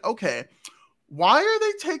convenient. Okay. Why are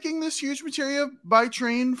they taking this huge materia by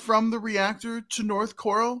train from the reactor to North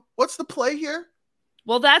Coral? What's the play here?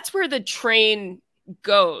 Well, that's where the train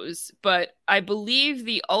goes, but I believe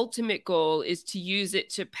the ultimate goal is to use it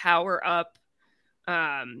to power up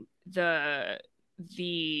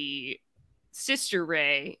the sister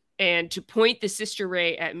ray and to point the sister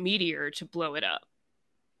ray at Meteor to blow it up.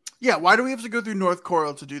 Yeah, why do we have to go through North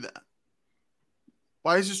Coral to do that?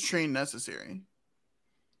 Why is this train necessary?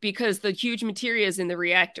 Because the huge materia is in the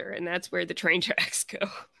reactor, and that's where the train tracks go.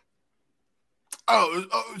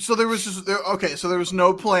 Oh, so there was so there was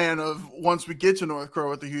no plan of once we get to North Coral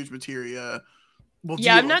with the huge materia.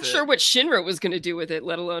 I'm not sure what Shinra was going to do with it,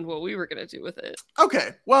 let alone what we were going to do with it. Okay,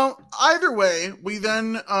 well, either way, we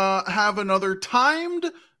then have another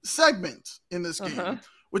timed segment in this game,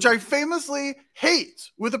 which I famously hate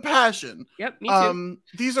with a passion. Yep, me too.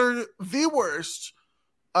 These are the worst.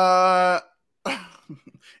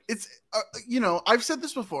 It's I've said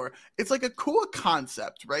this before. It's like a cool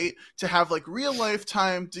concept, right? To have like real life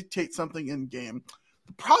time dictate something in game.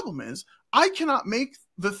 The problem is I cannot make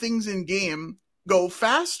the things in game go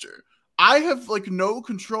faster. I have like no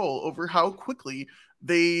control over how quickly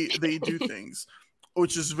they do things,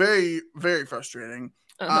 which is very, very frustrating.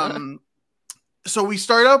 So we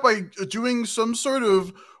start out by doing some sort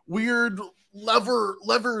of weird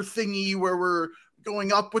lever thingy where we're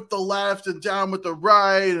going up with the left and down with the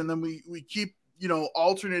right, and then we keep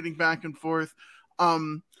alternating back and forth.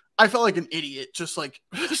 I I felt like an idiot just like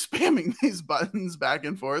spamming these buttons back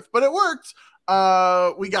and forth, but it worked.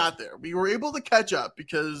 We got there. We were able to catch up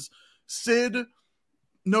because Sid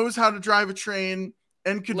knows how to drive a train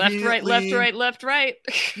and conveniently left, right.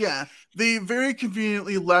 Yeah, they very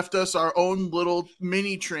conveniently left us our own little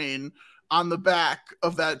mini train on the back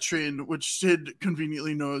of that train, which Sid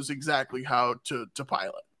conveniently knows exactly how to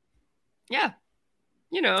pilot. Yeah.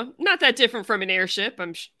 Not that different from an airship,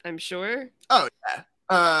 I'm sure. Oh, yeah.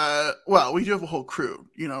 Well, we do have a whole crew,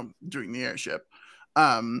 doing the airship.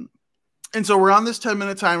 And so we're on this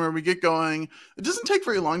 10-minute timer. We get going. It doesn't take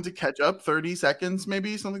very long to catch up, 30 seconds,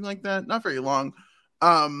 maybe something like that. Not very long.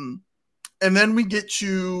 And then we get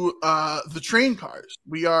to the train cars.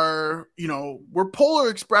 We are, we're Polar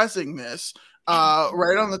Expressing this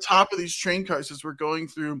right on the top of these train cars as we're going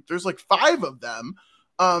through. There's like 5 of them.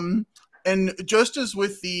 And just as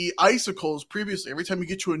with the icicles previously, every time you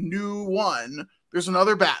get to a new one, there's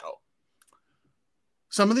another battle.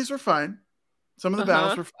 Some of these were fine. Some of the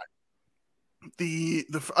battles were fine.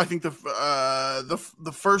 I think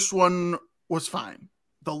the first one was fine.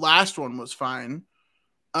 The last one was fine.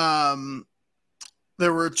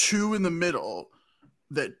 There were 2 in the middle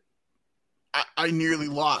that I nearly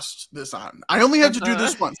lost this on. I only had to do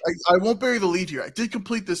this once. I won't bury the lead here. I did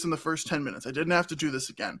complete this in the first 10 minutes. I didn't have to do this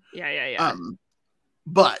again. Yeah.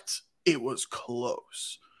 But it was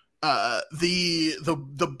close.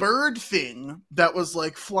 The bird thing that was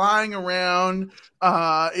like flying around,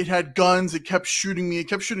 it had guns. It kept shooting me. It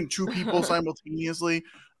kept shooting 2 people simultaneously.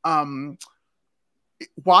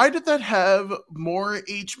 Why did that have more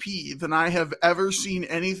HP than I have ever seen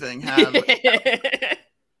anything have?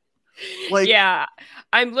 Yeah,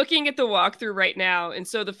 I'm looking at the walkthrough right now. And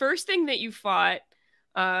so the first thing that you fought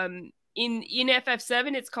in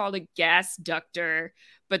FF7, it's called a gas ductor,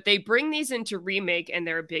 but they bring these into Remake and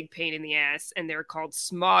they're a big pain in the ass, and they're called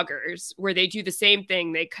smoggers, where they do the same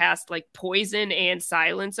thing. They cast like poison and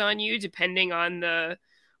silence on you depending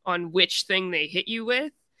on which thing they hit you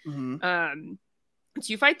with. Mm-hmm. So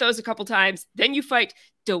you fight those a couple times. Then you fight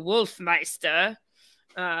the Wolfmeister,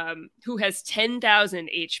 who has 10,000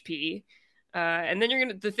 HP. And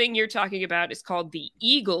then the thing you're talking about is called the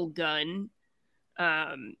Eagle Gun.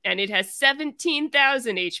 And it has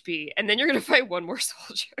 17,000 HP. And then you're going to fight one more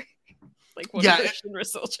soldier. Like one Shinra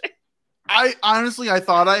soldier. I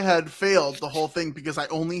thought I had failed the whole thing because I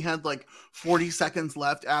only had like 40 seconds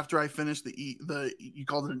left after I finished you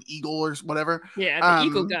called it an eagle or whatever. Yeah, the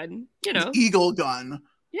Eagle Gun. Eagle Gun.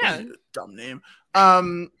 Yeah. Dumb name.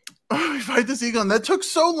 We fight this eagle, and that took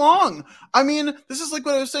so long. I mean, this is like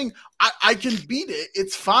what I was saying. I can beat it.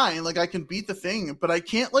 It's fine. Like I can beat the thing, but I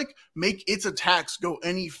can't like make its attacks go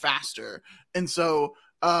any faster. And so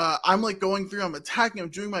I'm like going through, I'm attacking, I'm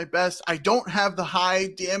doing my best. I don't have the high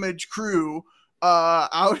damage crew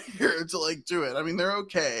out here to like do it. I mean, they're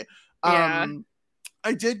okay. Yeah.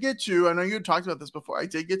 I did get to, I know you had talked about this before. I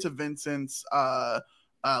did get to Vincent's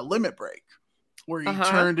limit break, where he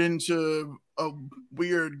turned into a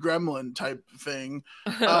weird gremlin type thing.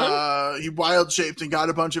 He wild shaped and got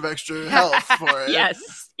a bunch of extra health for it.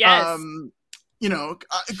 Yes.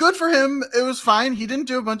 Good for him. It was fine. He didn't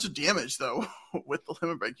do a bunch of damage though with the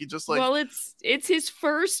limit break. He just like, well, it's his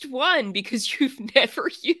first one because you've never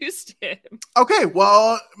used him. Okay,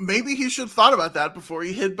 well, maybe he should have thought about that before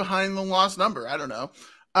he hid behind the lost number. I don't know.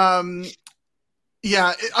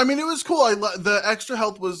 Yeah, it was cool. The extra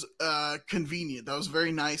health was convenient. That was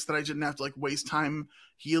very nice that I didn't have to like waste time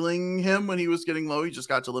healing him when he was getting low. He just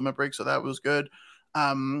got to limit break, so that was good.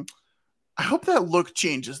 I hope that look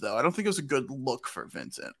changes, though. I don't think it was a good look for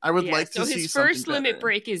Vincent. I would like to see something better. So his first limit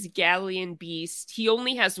break is Galleon Beast. He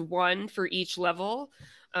only has 1 for each level.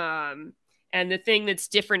 And the thing that's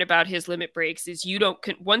different about his limit breaks is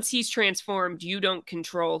once he's transformed, you don't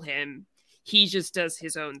control him. He just does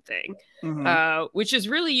his own thing, which is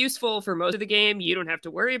really useful for most of the game. You don't have to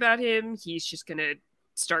worry about him. He's just going to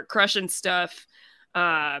start crushing stuff.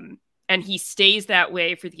 And he stays that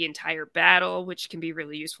way for the entire battle, which can be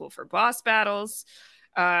really useful for boss battles.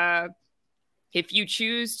 If you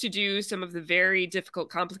choose to do some of the very difficult,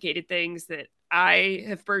 complicated things that I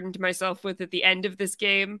have burdened myself with at the end of this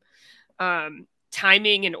game,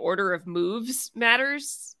 timing and order of moves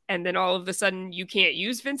matters. And then all of a sudden you can't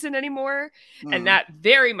use Vincent anymore. And that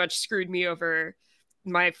very much screwed me over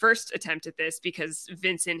my first attempt at this because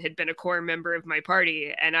Vincent had been a core member of my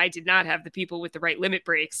party and I did not have the people with the right limit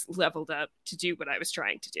breaks leveled up to do what I was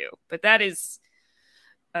trying to do. But that is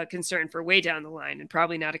a concern for way down the line and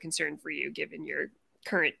probably not a concern for you given your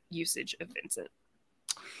current usage of Vincent.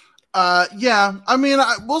 Yeah,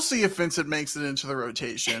 we'll see if Vincent makes it into the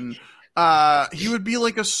rotation. He would be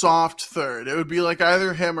like a soft third. It would be like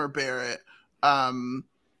either him or Barrett.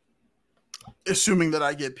 Assuming that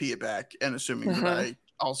I get Pia back and assuming that I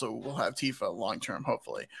also will have Tifa long term,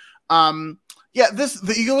 hopefully.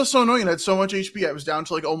 The Eagle was so annoying. I had so much HP. I was down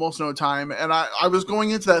to like almost no time. And I was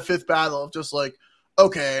going into that 5th battle of just like,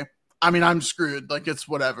 okay, I mean, I'm screwed. Like, it's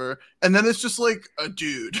whatever. And then it's just like a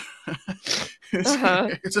dude.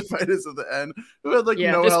 It's a fight is at the end. Who had like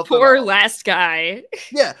no this health. Poor last guy.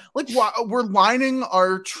 Yeah, like we're lining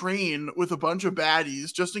our train with a bunch of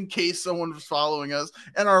baddies just in case someone was following us.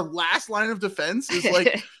 And our last line of defense is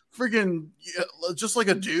like freaking just like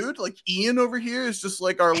a dude. Like Ian over here is just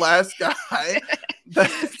like our last guy.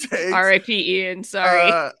 R.I.P. Ian.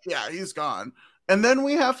 Sorry. Yeah, he's gone. And then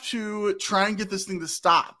we have to try and get this thing to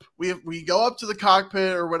stop. We go up to the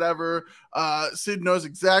cockpit or whatever. Sid knows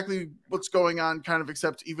exactly what's going on, kind of,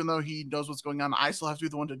 except even though he knows what's going on, I still have to be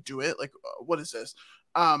the one to do it. Like, what is this?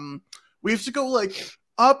 We have to go like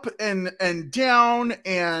up and down,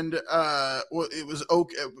 and it was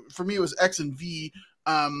okay. For me, it was X and V,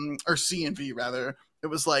 or C and V rather. It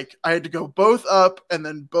was like I had to go both up and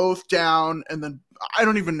then both down, and then I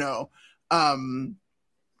don't even know.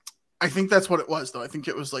 I think that's what it was, though. I think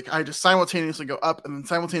it was like I had to simultaneously go up and then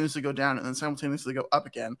simultaneously go down and then simultaneously go up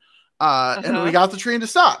again. And we got the train to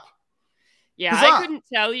stop. Yeah, I couldn't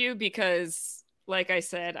tell you because, like I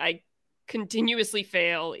said, I continuously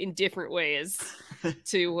fail in different ways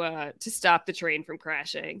to stop the train from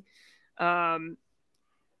crashing. And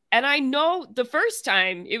I know the first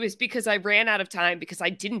time it was because I ran out of time because I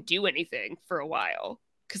didn't do anything for a while.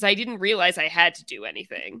 Because I didn't realize I had to do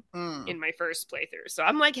anything in my first playthrough. So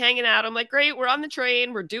I'm like hanging out. I'm like, great, we're on the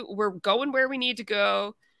train. We're going where we need to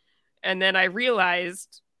go. And then I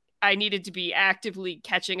realized I needed to be actively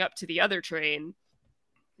catching up to the other train.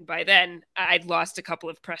 By then, I'd lost a couple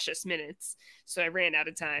of precious minutes. So I ran out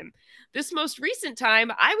of time. This most recent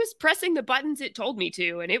time, I was pressing the buttons it told me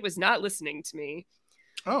to, and it was not listening to me.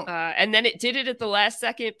 And then it did it at the last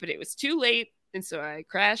second, but it was too late. And so I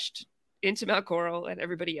crashed into Mount Coral, and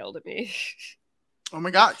everybody yelled at me. Oh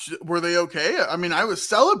my gosh, were they okay? I mean, I was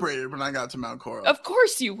celebrated when I got to Mount Coral. Of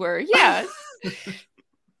course you were, yeah.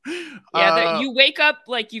 You wake up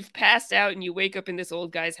like you've passed out, and you wake up in this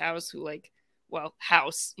old guy's house who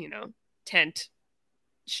house, tent,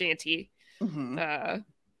 shanty. Mm-hmm.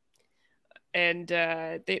 And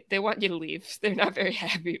they want you to leave. They're not very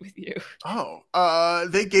happy with you.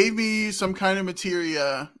 They gave me some kind of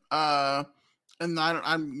materia, and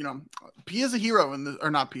I'm Pia's a hero in this,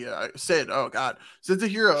 or not Pia, Sid. Oh God, Sid's a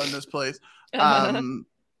hero in this place.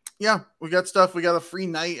 Yeah, we got stuff. We got a free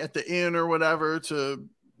night at the inn or whatever to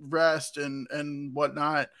rest and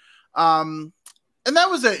whatnot. And that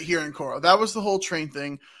was it here in Coral. That was the whole train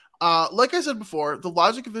thing. Like I said before, the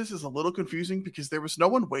logic of this is a little confusing because there was no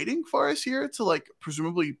one waiting for us here to like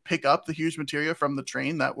presumably pick up the huge materia from the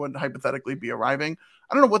train that would hypothetically be arriving.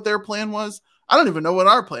 I don't know what their plan was. I don't even know what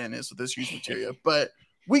our plan is with this huge materia, but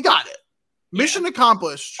we got it. Mission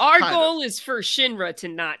accomplished. Our goal is for Shinra to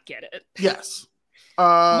not get it. Yes.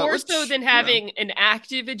 More so than having an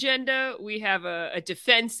active agenda, we have a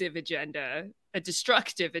defensive agenda, a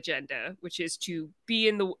destructive agenda, which is to be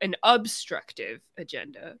an obstructive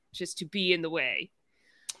agenda, which is to be in the way.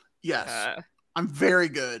 Yes. I'm very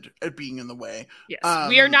good at being in the way. Yes.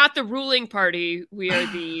 We are not the ruling party. We are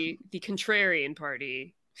the contrarian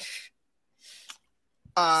party.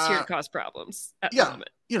 It's here to cause problems at the moment.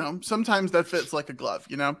 Sometimes that fits like a glove,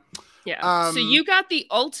 Yeah. So you got the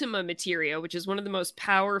Ultima materia, which is one of the most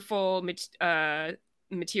powerful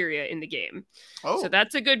materia in the game. So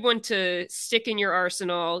that's a good one to stick in your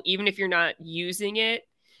arsenal, even if you're not using it.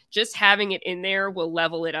 Just having it in there will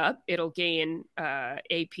level it up. It'll gain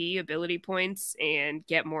AP ability points and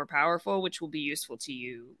get more powerful, which will be useful to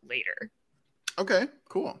you later. Okay,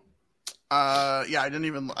 cool. I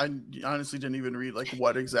honestly didn't even read like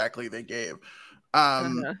what exactly they gave.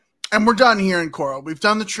 And we're done here in Coral. We've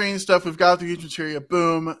done the train stuff. We've got the huge materia.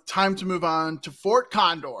 Boom. Time to move on to Fort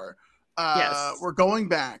Condor. Yes. We're going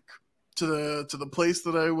back to the place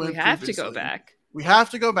that I went. We have to go back. We have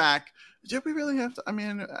to go back. Did we really have to? I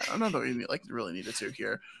mean, I don't know that we really needed to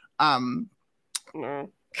here. No.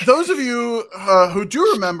 Those of you who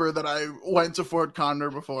do remember that I went to Fort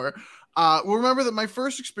Condor before will remember that my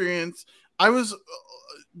first experience, I was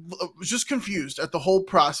just confused at the whole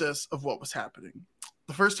process of what was happening.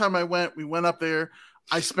 The first time we went up there.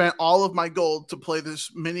 I spent all of my gold to play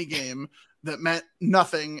this mini game that meant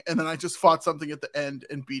nothing, and then I just fought something at the end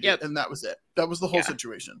and beat it, and that was it. That was the whole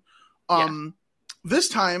situation. This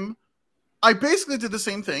time, I basically did the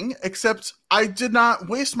same thing, except I did not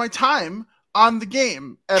waste my time on the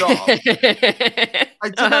game at all. I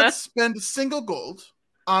did not spend a single gold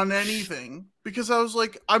on anything because I was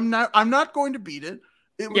like, I'm not going to beat it.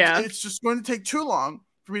 It's just going to take too long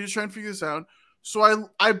for me to try and figure this out. So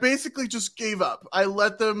I basically just gave up. I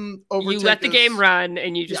let them overtake. You let the game run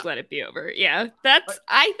and you just let it be over. Yeah.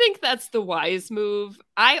 I think that's the wise move.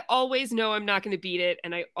 I always know I'm not going to beat it,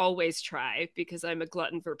 and I always try because I'm a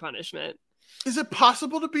glutton for punishment. Is it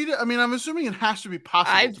possible to beat it? I mean, I'm assuming it has to be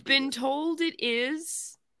possible. I've been told it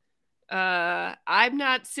is. I'm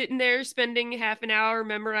not sitting there spending half an hour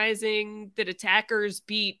memorizing that attackers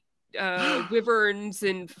beat wyverns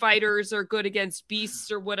and fighters are good against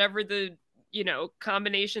beasts or whatever the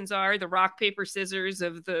combinations are, the rock, paper, scissors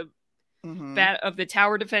of the of the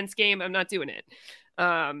tower defense game. I'm not doing it.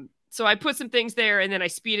 So I put some things there and then I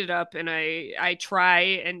speed it up and I try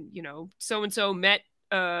and, so-and-so met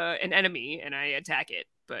an enemy and I attack it.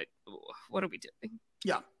 But what are we doing?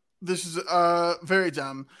 Yeah, this is very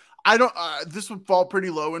dumb. I don't, this would fall pretty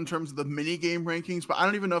low in terms of the mini game rankings, but I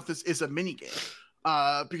don't even know if this is a mini game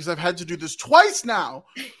because I've had to do this twice now.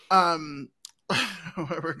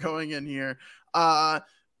 We're going in here.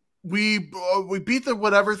 We beat the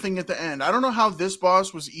whatever thing at the end. I don't know how this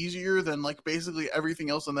boss was easier than like basically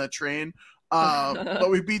everything else on that train.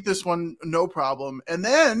 But we beat this one no problem. And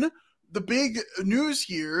then the big news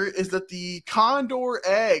here is that the condor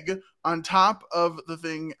egg on top of the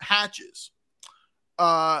thing hatches.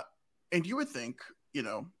 And you would think,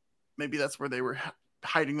 maybe that's where they were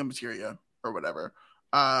hiding the materia or whatever.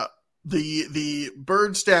 The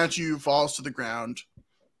bird statue falls to the ground.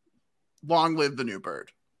 Long live the new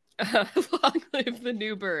bird. Long live the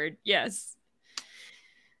new bird. Yes.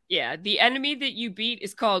 Yeah. The enemy that you beat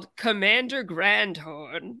is called Commander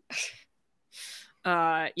Grandhorn.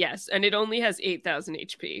 Yes. And it only has 8,000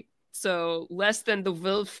 HP. So less than the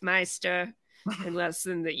Wolfmeister and less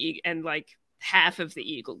than and like half of the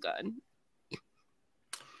Eagle Gun.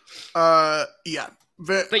 Yeah.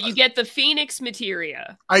 But you get the Phoenix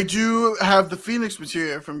materia. I do have the Phoenix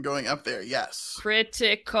materia from going up there, yes.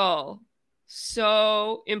 Critical.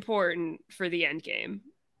 So important for the end game.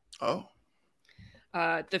 Oh.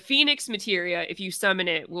 The Phoenix materia, if you summon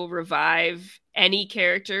it, will revive any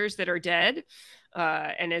characters that are dead.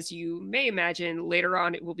 And as you may imagine, later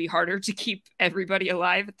on, it will be harder to keep everybody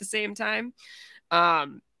alive at the same time.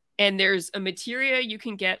 And there's a materia you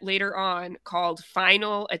can get later on called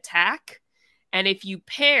Final Attack. And if you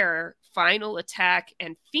pair Final Attack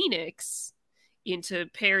and Phoenix into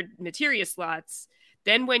paired materia slots,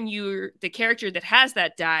 then when the character that has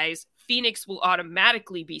that dies, Phoenix will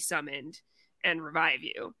automatically be summoned and revive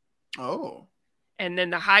you. Oh. And then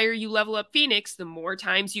the higher you level up Phoenix, the more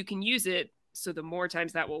times you can use it. So the more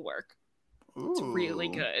times that will work. Ooh. It's really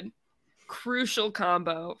good. Crucial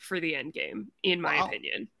combo for the end game, in my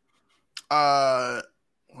opinion.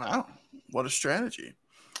 Wow. What a strategy.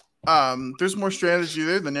 There's more strategy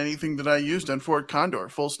there than anything that I used on Fort Condor.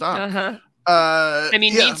 Full stop. I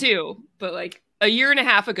mean, me too. But like a year and a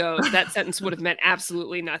half ago, that sentence would have meant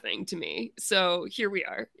absolutely nothing to me. So here we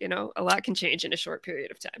are. A lot can change in a short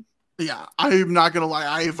period of time. Yeah, I'm not gonna lie.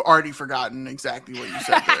 I've already forgotten exactly what you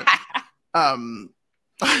said there.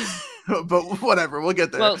 But whatever, we'll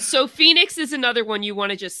get there. Well, so Phoenix is another one you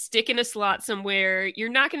want to just stick in a slot somewhere. You're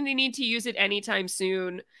not going to need to use it anytime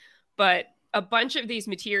soon, but a bunch of these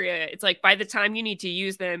materia, it's like by the time you need to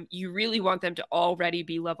use them, you really want them to already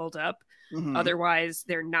be leveled up. Mm-hmm. Otherwise,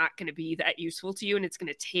 they're not going to be that useful to you, and it's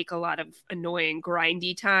going to take a lot of annoying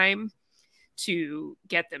grindy time to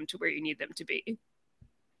get them to where you need them to be.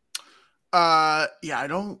 Yeah, I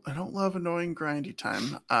don't love annoying grindy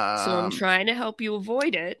time. So I'm trying to help you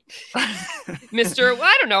avoid it. Mr. Well,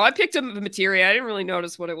 I don't know. I picked up the materia. I didn't really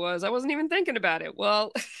notice what it was. I wasn't even thinking about it.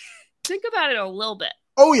 Well, think about it a little bit.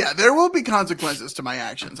 Oh yeah, there will be consequences to my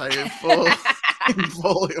actions. I am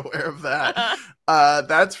fully aware of that.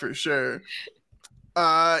 That's for sure.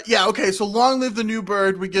 Yeah, okay, so long live the new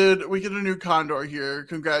bird. We get a new Condor here.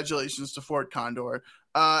 Congratulations to Fort Condor.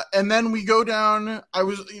 And then we go down. I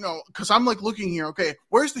was, because I'm like looking here. Okay,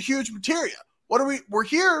 where's the huge materia? We're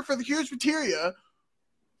here for the huge materia.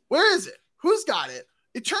 Where is it? Who's got it?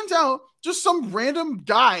 It turns out just some random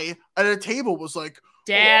guy at a table was like,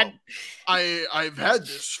 Dad, I've had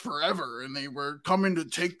this forever, and they were coming to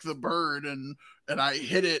take the bird, and I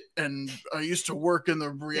hit it, and I used to work in the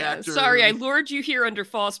reactor. Yeah, sorry, I lured you here under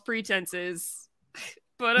false pretenses.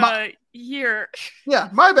 But here. Yeah,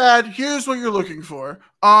 my bad. Here's what you're looking for.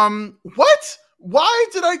 What? Why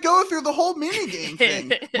did I go through the whole minigame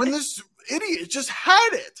thing when this idiot just had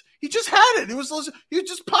it? He just had it. He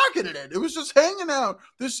just pocketed it. It was just hanging out.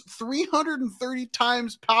 This 330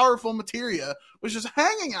 times powerful materia was just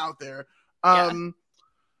hanging out there.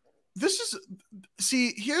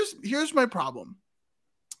 Here's my problem.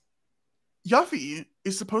 Yuffie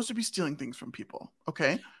is supposed to be stealing things from people,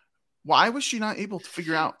 okay? Why was she not able to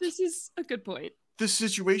figure out This is a good point. this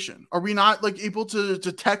situation? Are we not like able to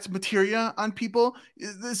detect materia on people?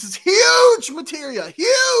 This is huge materia,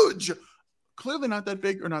 huge. Clearly not that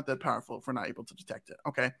big or not that powerful if we're not able to detect it.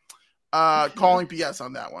 Okay. Calling BS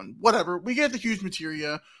on that one. Whatever. We get the huge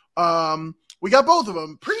materia. We got both of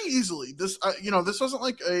them pretty easily. This wasn't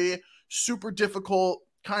like a super difficult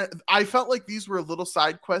I felt like these were a little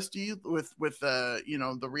side questy with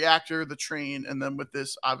the reactor, the train, and then with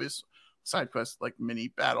this obvious side quest like mini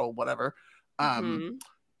battle, whatever.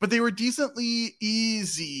 But they were decently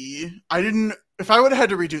easy. If I would have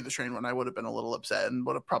had to redo the train one, I would have been a little upset and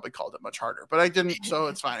would have probably called it much harder, but I didn't, so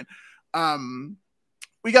it's fine.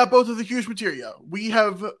 We got both of the huge materia. We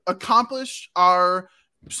have accomplished our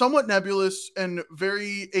somewhat nebulous and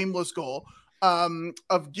very aimless goal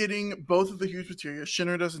of getting both of the huge materia.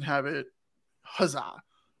 Shinra doesn't have it. Huzzah.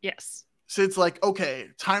 Yes. So it's like, okay,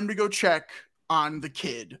 time to go check on the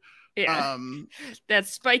kid. Yeah. That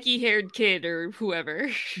spiky-haired kid or whoever.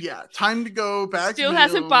 Yeah, time to go back. Still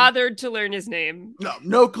hasn't bothered to learn his name.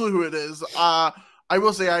 No clue who it is. I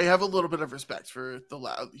will say I have a little bit of respect for the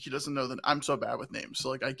lad. He doesn't know that I'm so bad with names, so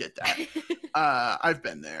like I get that. I've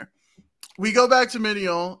been there. We go back to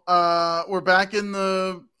Minial. We're back in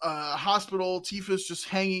the hospital. Tifa's just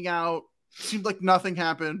hanging out. Seemed like nothing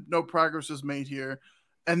happened. No progress was made here.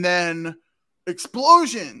 And then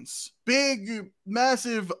explosions. Big,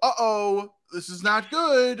 massive, this is not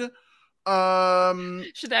good.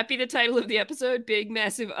 Should that be the title of the episode? Big,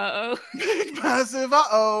 massive, Big, massive,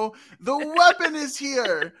 The weapon is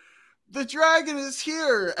here. The dragon is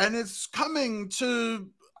here. And it's coming to...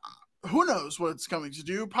 Who knows what it's coming to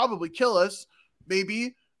do? Probably kill us,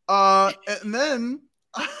 maybe. And then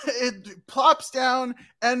it plops down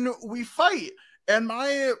and we fight. And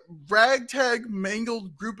my ragtag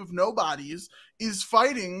mangled group of nobodies is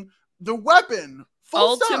fighting the weapon.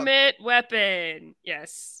 Ultimate weapon.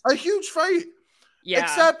 Yes. A huge fight. Yeah.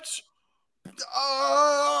 Except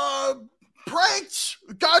pranked.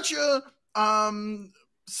 Gotcha.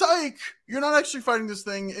 Psych, you're not actually fighting this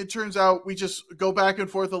thing. It turns out we just go back and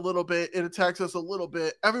forth a little bit. It attacks us a little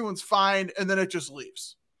bit. Everyone's fine, and then it just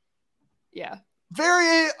leaves. Yeah.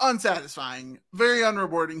 Very unsatisfying. Very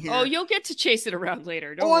unrewarding here. Oh, you'll get to chase it around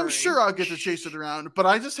later. Don't worry. I'm sure I'll get to chase it around. But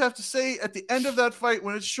I just have to say, at the end of that fight,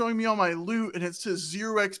 when it's showing me all my loot and it says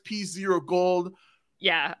 0 XP, 0 gold.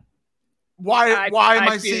 Yeah. Why am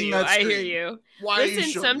I seeing that screen? I hear you. Why Listen, are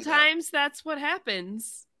you showing sometimes that's what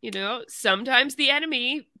happens. Sometimes the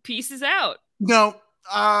enemy pieces out. No,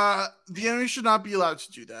 the enemy should not be allowed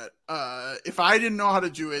to do that. If I didn't know how to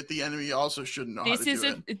do it, the enemy also shouldn't know how to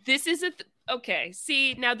do it. Okay,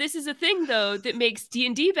 see, now this is a thing, though, that makes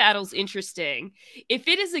D&D battles interesting. If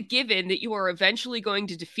it is a given that you are eventually going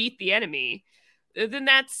to defeat the enemy, then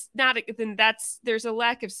there's a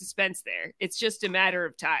lack of suspense there. It's just a matter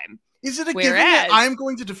of time. Is it a given that I'm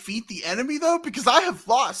going to defeat the enemy, though? Because I have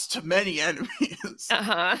lost to many enemies.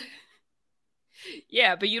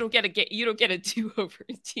 Yeah, but you don't get a do-over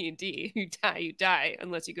in D&D. You die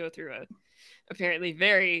unless you go through a apparently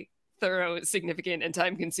very thorough, significant, and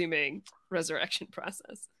time-consuming resurrection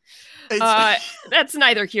process. That's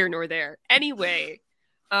neither here nor there. Anyway,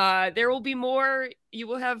 there will be more. You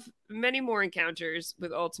will have many more encounters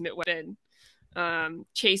with Ultimate Weapon,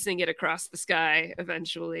 chasing it across the sky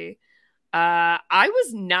eventually. I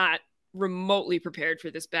was not remotely prepared for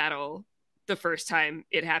this battle the first time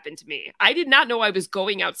it happened to me. I did not know I was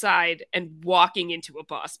going outside and walking into a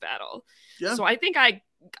boss battle. Yeah. So I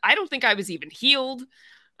don't think I was even healed.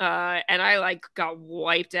 And I got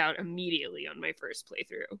wiped out immediately on my first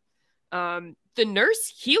playthrough. The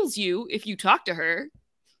nurse heals you if you talk to her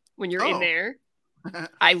when you're in there.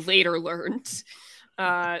 I later learned,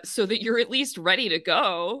 so that you're at least ready to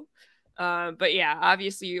go. But yeah,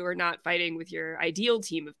 obviously you are not fighting with your ideal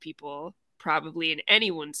team of people, probably in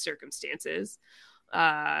anyone's circumstances.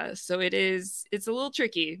 So it's a little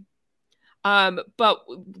tricky. But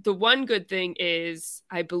the one good thing is,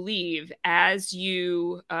 I believe, as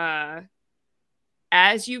you fight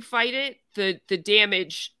it, the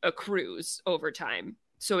damage accrues over time.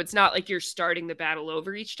 So it's not like you're starting the battle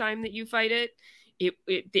over each time that you fight it.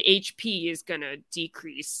 The HP is gonna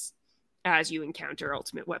decrease as you encounter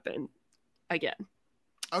Ultimate Weapon again.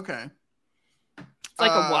 Okay. It's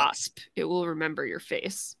like a wasp. It will remember your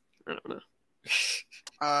face. I don't know.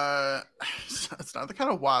 It's not the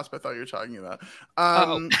kind of wasp I thought you were talking about.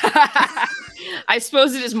 I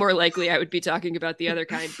suppose it is more likely I would be talking about the other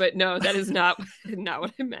kind, but no, that is not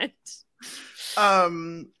what I meant.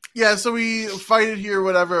 Yeah, so we fight it here,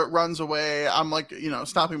 whatever, it runs away. I'm like,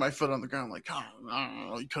 stomping my foot on the ground, like, oh, I don't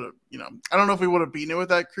know, you could have, I don't know if we would have beaten it with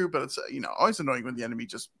that crew, but it's, always annoying when the enemy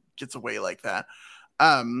just gets away like that.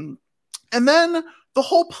 And then the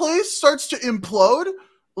whole place starts to implode.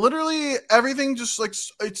 Literally everything just like,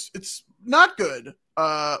 it's not good,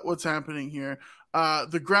 what's happening here.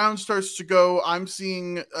 The ground starts to go. I'm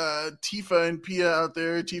seeing Tifa and Pia out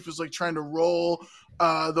there. Tifa's like trying to roll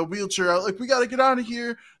the wheelchair out, like, we got to get out of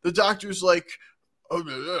here. The doctor's like,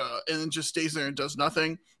 oh, and then just stays there and does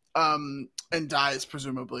nothing, and dies,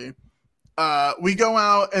 presumably. We go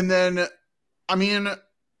out, and then,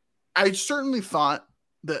 I certainly thought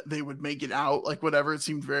that they would make it out, like, whatever. It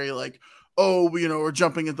seemed very like, oh, we're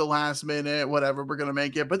jumping at the last minute, whatever, we're going to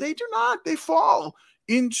make it. But they do not. They fall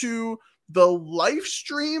into the life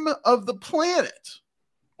stream of the planet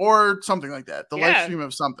or something like that. The life stream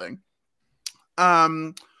of something.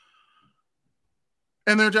 And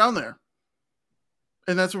they're down there.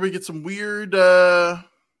 And that's where we get some weird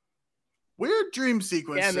dream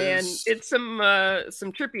sequences. Yeah, man. It's some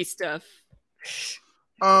trippy stuff.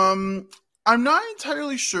 I'm not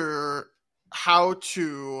entirely sure how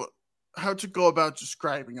to go about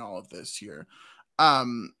describing all of this here.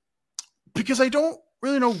 Because I don't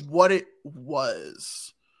really know what it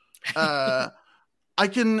was. I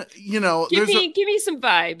can, give me some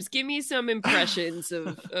vibes. Give me some impressions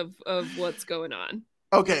of what's going on.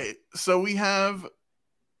 Okay, so we have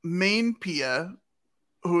main Pia,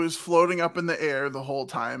 who is floating up in the air the whole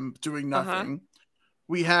time, doing nothing.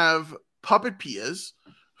 We have puppet Pias,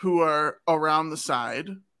 who are around the side.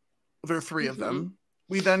 There are 3 of them.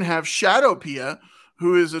 We then have Shadow Pia,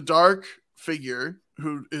 who is a dark figure,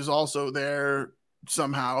 who is also there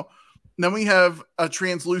somehow. And then we have a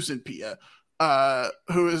translucent Pia,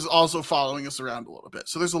 who is also following us around a little bit.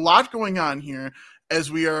 So there's a lot going on here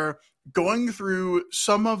as we are going through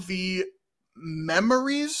some of the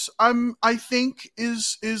memories. I think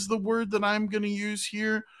is the word that I'm going to use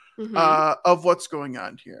here, of what's going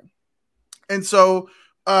on here. And so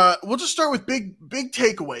we'll just start with big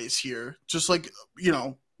takeaways here. Just like,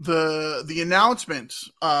 the announcement,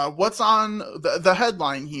 what's on the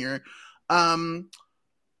headline here.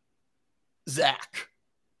 Zach.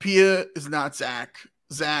 Pia is not Zach.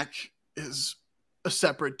 Zach is a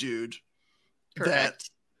separate dude. Correct.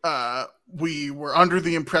 That we were under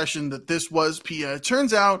the impression that this was Pia. It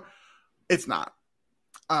turns out it's not.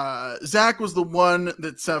 Zach was the one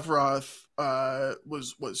that Sephiroth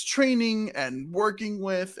was training and working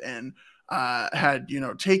with and had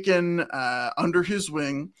taken under his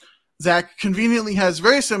wing. Zach conveniently has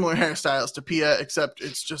very similar hairstyles to Pia, except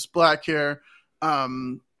it's just black hair.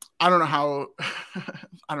 I don't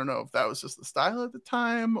know if that was just the style at the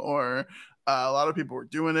time or a lot of people were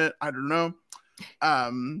doing it. I don't know.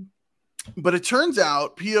 But it turns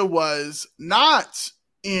out Pia was not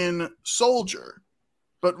in Soldier,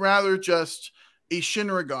 but rather just a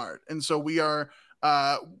Shinra guard. And so we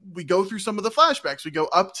go through some of the flashbacks. We go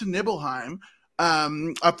up to Nibelheim,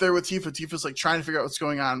 up there with Tifa. Tifa's like trying to figure out what's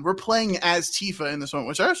going on. We're playing as Tifa in this moment,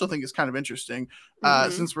 which I also think is kind of interesting,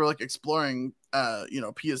 since we're like exploring,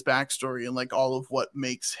 Pia's backstory and like all of what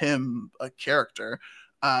makes him a character.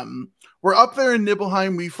 We're up there in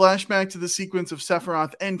Nibelheim. We flash back to the sequence of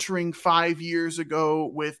Sephiroth entering 5 years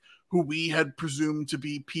ago with who we had presumed to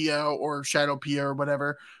be Pia or Shadow Pia or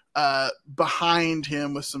whatever, behind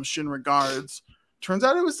him with some Shinra guards. Turns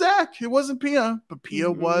out it was Zach. It wasn't Pia, but Pia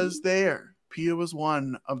was there. Pia was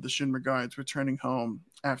one of the Shinra guards returning home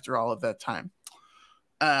after all of that time.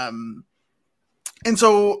 And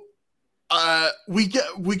so we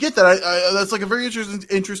get that. That's like a very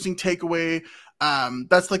interesting takeaway.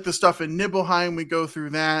 That's like the stuff in Nibelheim. We go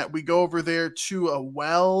through that. We go over there to a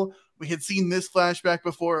well. We had seen this flashback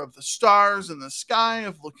before of the stars in the sky,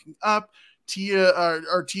 of looking up. Tifa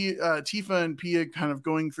and Pia kind of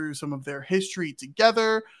going through some of their history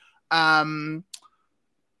together. I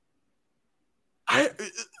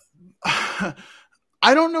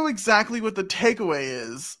don't know exactly what the takeaway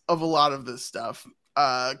is of a lot of this stuff,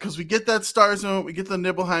 because we get that star zone, we get the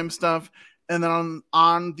Nibelheim stuff, and then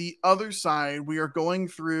on the other side, we are going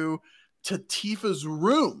through to Tifa's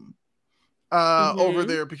room over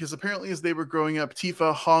there, because apparently as they were growing up,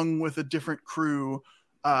 Tifa hung with a different crew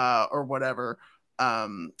or whatever.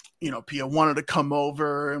 Pia wanted to come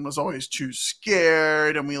over and was always too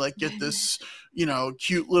scared, and we like get this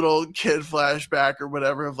cute little kid flashback or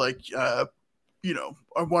whatever of like I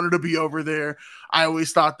wanted to be over there. I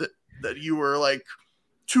always thought that you were like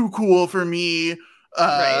too cool for me,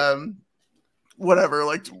 whatever,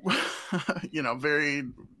 like very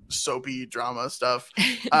soapy drama stuff.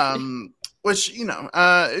 which,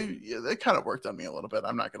 it kind of worked on me a little bit.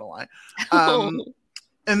 I'm not going to lie.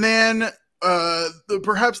 And then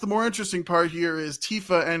perhaps the more interesting part here is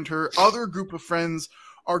Tifa and her other group of friends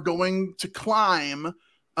are going to climb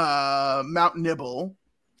Mount Nibble.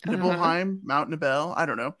 Nibelheim, Mount Nibel, I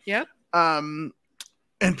don't know. Yep. And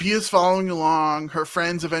Pia's following along. Her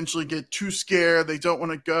friends eventually get too scared. They don't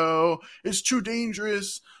want to go. It's too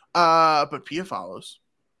dangerous. But Pia follows.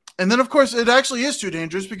 And then, of course, it actually is too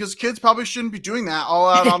dangerous because kids probably shouldn't be doing that all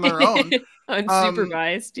out on their own.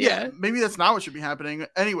 Unsupervised, yeah. Maybe that's not what should be happening.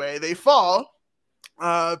 Anyway, they fall.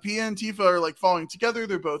 Pia and Tifa are like falling together.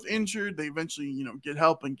 They're both injured. They eventually, get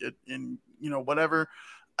help and get in, whatever.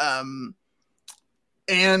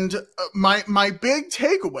 And my big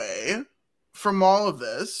takeaway from all of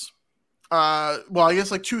this, I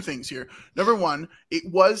guess like two things here. Number one, it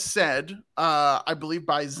was said, I believe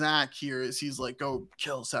by Zack here, is he's like, go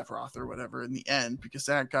kill Sephiroth or whatever in the end because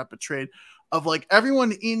Zack got betrayed. Of like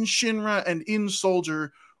everyone in Shinra and in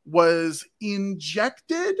Soldier was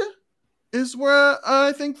injected, is where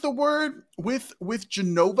I think the word with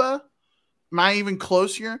Jenova. Am I even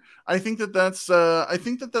close here? I think that's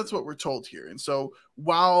what we're told here. And so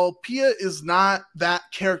while Pia is not that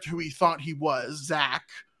character who he thought he was, Zack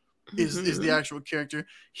is the actual character,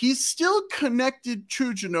 he's still connected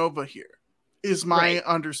to Jenova here, is my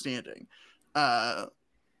understanding. I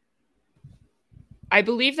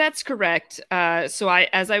believe that's correct. So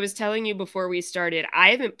as I was telling you before we started,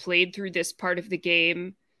 I haven't played through this part of the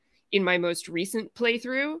game in my most recent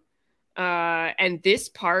playthrough. And this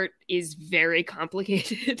part is very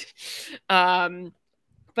complicated.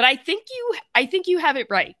 But I think you have it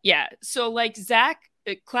right. Yeah. So like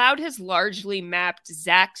Cloud has largely mapped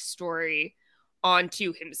Zack's story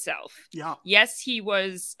onto himself. Yeah. Yes, he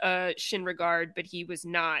was Shinra guard, but he was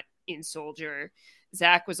not in Soldier.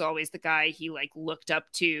 Zack was always the guy he like looked up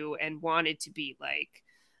to and wanted to be like.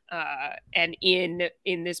 And in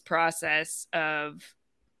this process of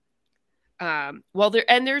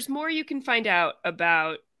there's more you can find out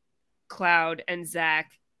about Cloud and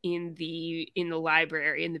Zack in the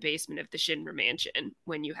library in the basement of the Shinra mansion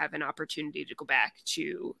when you have an opportunity to go back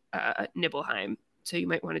to Nibelheim. So you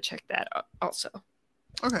might want to check that out also.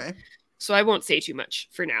 Okay. So I won't say too much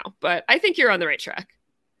for now, but I think you're on the right track.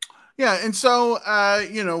 Yeah, and so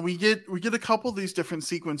we get a couple of these different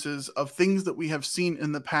sequences of things that we have seen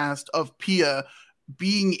in the past of Pia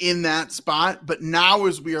being in that spot, but now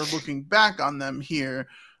as we are looking back on them here,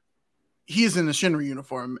 he is in the Shinra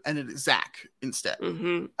uniform and it is Zack instead.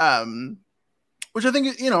 Mm-hmm. Which I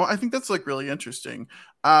think, I think that's like really interesting.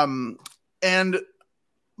 And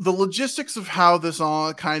the logistics of how this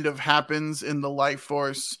all kind of happens in the Life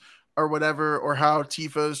Force or whatever, or how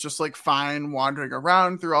Tifa is just like fine wandering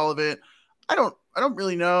around through all of it, I don't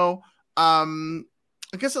really know. I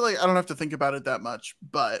guess I don't have to think about it that much,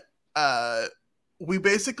 but we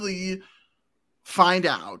basically find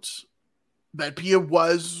out that Pia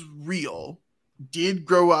was real, did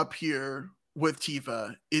grow up here with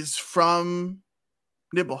Tifa, is from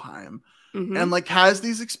Nibelheim, and like has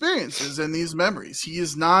these experiences and these memories. He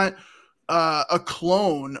is not a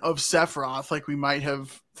clone of Sephiroth like we might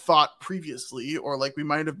have thought previously, or like we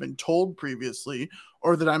might have been told previously,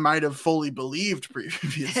 or that I might have fully believed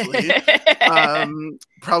previously.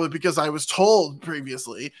 Probably because I was told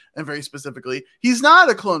previously, and very specifically, he's not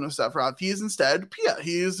a clone of Sephiroth. He is instead Pia.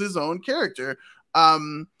 He is his own character.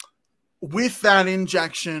 With that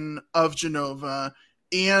injection of Jenova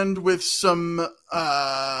and with some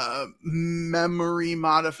memory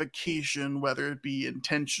modification, whether it be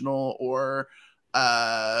intentional or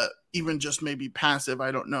even just maybe passive,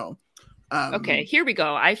 I don't know. Okay, here we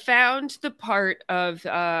go. I found the part of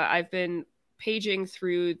I've been paging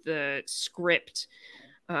through the script,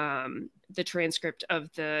 the transcript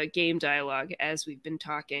of the game dialogue as we've been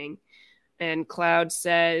talking, and Cloud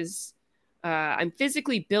says, I'm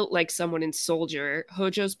physically built like someone in Soldier.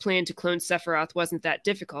 Hojo's plan to clone Sephiroth wasn't that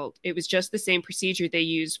difficult. It was just the same procedure they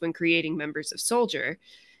used when creating members of Soldier.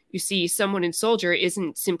 You see, someone in Soldier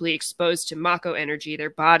isn't simply exposed to Mako energy. Their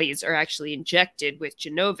bodies are actually injected with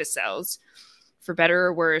Jenova cells. For better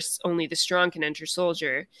or worse, only the strong can enter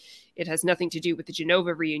Soldier. It has nothing to do with the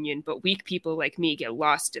Jenova reunion, but weak people like me get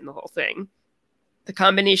lost in the whole thing. The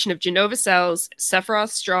combination of Jenova cells,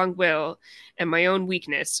 Sephiroth's strong will, and my own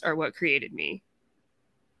weakness are what created me.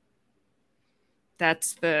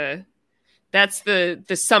 That's the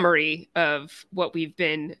summary of what we've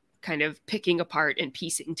been kind of picking apart and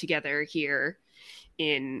piecing together here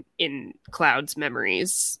in Cloud's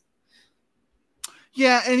memories.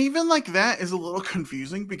 Yeah, and even like that is a little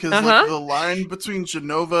confusing because like the line between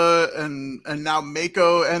Jenova and now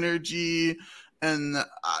Mako energy and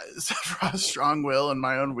Sephiroth's strong will and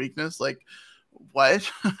my own weakness. Like, what?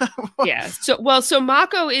 Yeah. So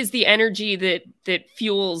Mako is the energy that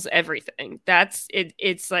fuels everything. That's it.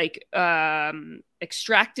 It's like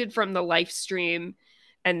extracted from the life stream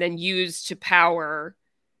and then used to power.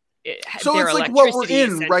 So it's like what we're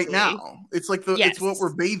in right now. It's like it's what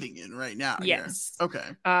we're bathing in right now. Yes. Here.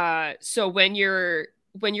 Okay. So when you're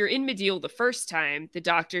in Mideel the first time, the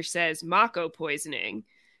doctor says Mako poisoning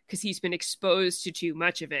because he's been exposed to too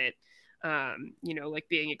much of it. Like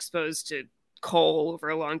being exposed to coal over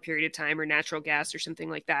a long period of time or natural gas or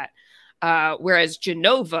something like that. Whereas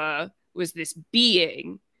Jenova was this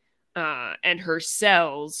being, and her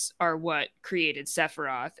cells are what created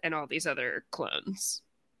Sephiroth and all these other clones.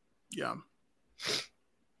 Yeah.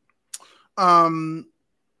 And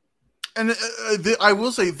I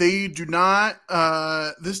will say they do not.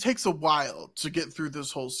 This takes a while to get through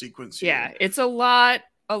this whole sequence here. Yeah, it's a lot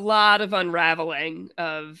of unraveling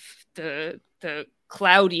of the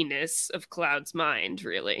cloudiness of Cloud's mind,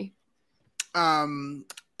 really. And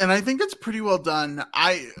I think it's pretty well done.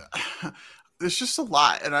 There's just a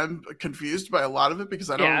lot, and I'm confused by a lot of it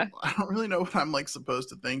because I don't really know what I'm like supposed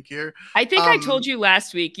to think here. I think I told you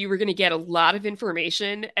last week you were going to get a lot of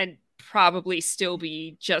information and probably still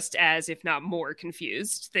be just as, if not more,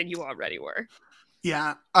 confused than you already were.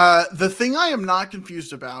 Yeah. The thing I am not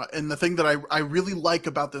confused about, and the thing that I really like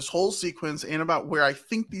about this whole sequence and about where I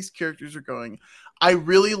think these characters are going, I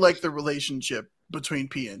really like the relationship between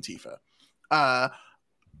Pia and Tifa.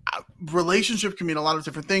 Relationship can mean a lot of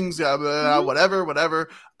different things, whatever.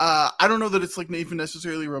 I don't know that it's like even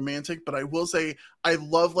necessarily romantic, but I will say I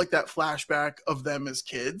love like that flashback of them as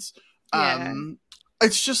kids. Yeah.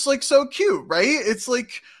 It's just like so cute, right? It's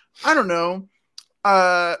like, I don't know.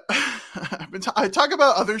 I talk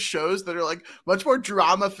about other shows that are like much more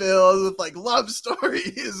drama filled with like love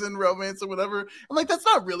stories and romance and whatever. I'm like, that's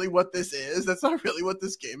not really what this is. That's not really what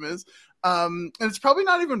this game is. And it's probably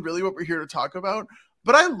not even really what we're here to talk about.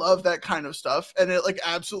 But I love that kind of stuff, and it like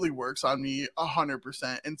absolutely works on me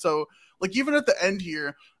 100%. And so, like even at the end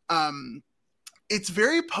here, it's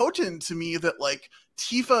very potent to me that like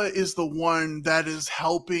Tifa is the one that is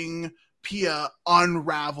helping Pia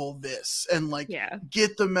unravel this and like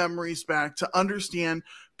get the memories back to understand,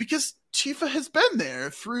 because Tifa has been there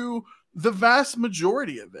through the vast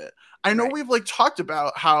majority of it. I know we've like talked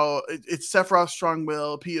about how it's Sephiroth's strong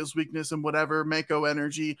will, Pia's weakness, and whatever, Mako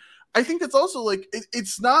energy. I think it's also like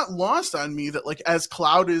it's not lost on me that like as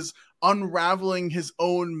Cloud is unraveling his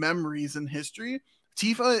own memories and history,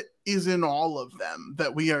 Tifa is in all of them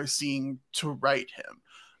that we are seeing to write him.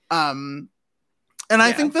 And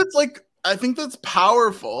I think that's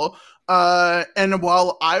powerful. And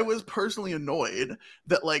while I was personally annoyed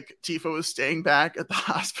that like Tifa was staying back at the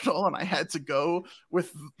hospital and I had to go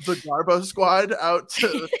with the Garbo squad out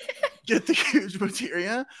to get the huge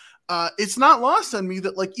materia, it's not lost on me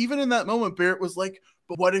that like even in that moment Barrett was like,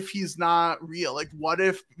 but what if he's not real? Like what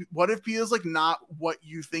if he is like not what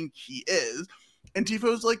you think he is? And Tifa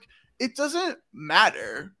was like, it doesn't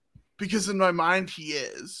matter because in my mind he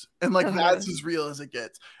is, and like that's as real as it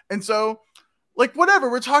gets. And so like whatever,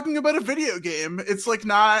 we're talking about a video game. It's like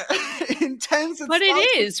not intense, but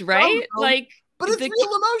it is, right? Like, but it's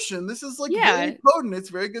real emotion. This is like very potent. It's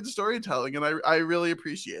very good storytelling, and I really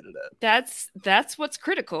appreciated it. That's what's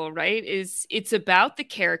critical, right? Is it's about the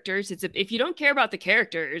characters. If you don't care about the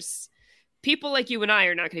characters, people like you and I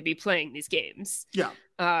are not going to be playing these games. Yeah.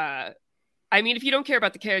 I mean, if you don't care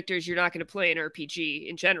about the characters, you're not going to play an RPG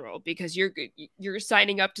in general because you're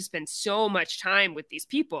signing up to spend so much time with these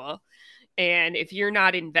people. And if you're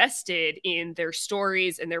not invested in their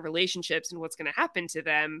stories and their relationships and what's going to happen to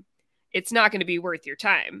them, it's not going to be worth your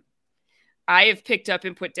time. I have picked up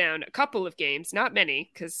and put down a couple of games, not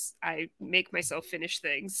many, because I make myself finish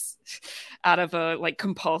things out of a like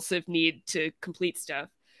compulsive need to complete stuff.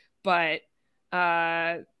 But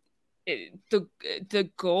the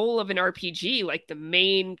goal of an RPG, like the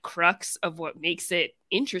main crux of what makes it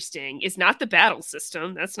interesting, is not the battle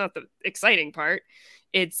system. That's not the exciting part.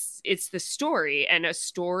 It's the story, and a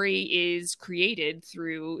story is created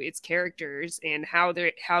through its characters and how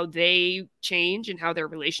they change and how their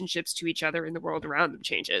relationships to each other and the world around them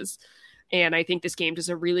changes. And I think this game does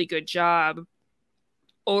a really good job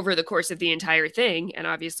over the course of the entire thing, and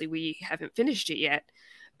obviously we haven't finished it yet,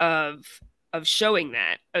 of showing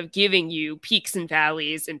that, of giving you peaks and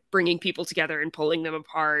valleys and bringing people together and pulling them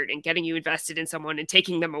apart and getting you invested in someone and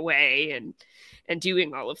taking them away and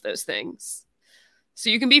doing all of those things. So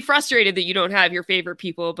you can be frustrated that you don't have your favorite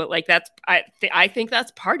people, but like I think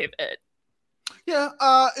that's part of it. Yeah,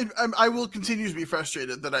 I will continue to be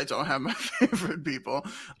frustrated that I don't have my favorite people.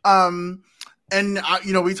 And And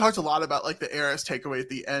we talked a lot about like the Aerys takeaway at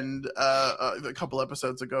the end. A couple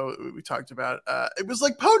episodes ago, we talked about. It was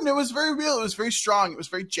like potent. It was very real. It was very strong. It was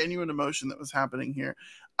very genuine emotion that was happening here.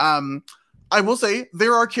 I will say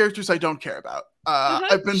there are characters I don't care about.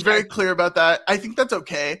 I've been very clear about that. I think that's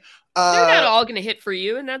okay. They're not all going to hit for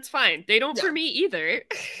you, and that's fine. They don't for me either.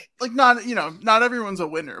 Like not everyone's a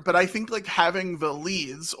winner, but I think like having the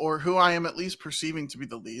leads, or who I am at least perceiving to be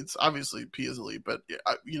the leads. Obviously, P is a lead, but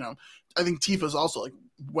I think Tifa's also like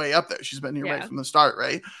way up there. She's been here right from the start,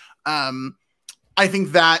 right? I think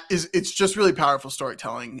it's just really powerful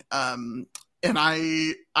storytelling, and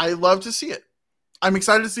I love to see it. I'm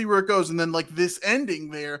excited to see where it goes, and then like this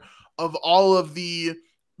ending there of all of the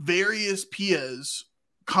various Pias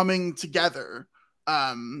coming together,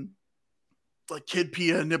 like Kid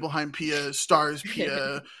Pia, Nibelheim Pia, Stars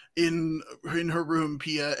Pia, in her room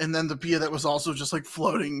Pia, and then the Pia that was also just like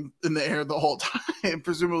floating in the air the whole time,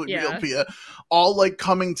 presumably real Pia, all like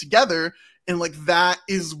coming together, and like that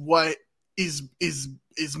is what is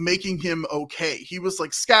making him okay. He was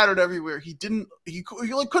like scattered everywhere. He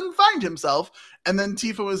like couldn't find himself, and then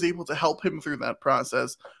Tifa was able to help him through that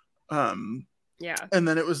process. And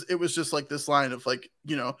then it was just like this line of like,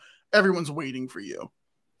 everyone's waiting for you.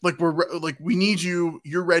 Like we need you.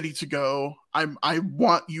 You're ready to go. I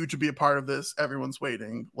want you to be a part of this. Everyone's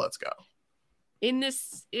waiting. Let's go. In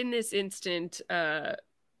this instant,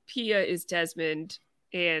 Pia is Desmond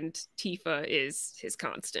and Tifa is his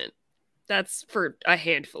constant. That's for a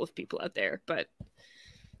handful of people out there, but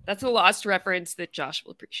that's a Lost reference that Josh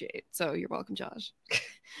will appreciate. So you're welcome, Josh.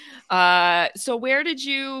 So where did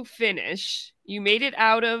you finish? You made it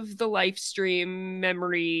out of the live stream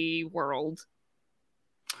memory world.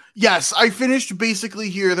 Yes, I finished basically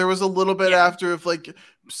here. There was a little bit after of like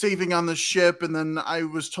saving on the ship, and then I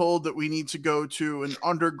was told that we need to go to an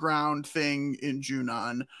underground thing in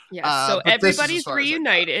Junon. Yeah, so everybody's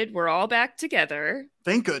reunited. We're all back together.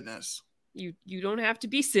 Thank goodness. You don't have to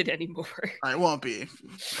be Sid anymore. I won't be.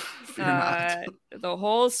 The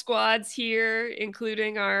whole squad's here,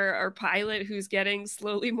 including our pilot, who's getting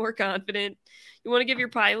slowly more confident. You want to give your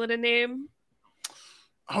pilot a name?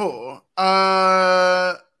 Oh,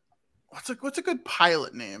 what's a good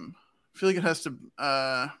pilot name? I feel like it has to.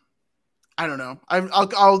 I don't know.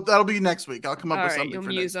 I'll that'll be next week. I'll come up with something. You'll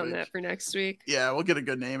muse on that for next week. Yeah, we'll get a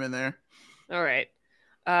good name in there. All right.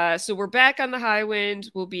 So we're back on the Highwind.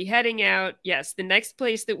 We'll be heading out. Yes, the next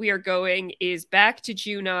place that we are going is back to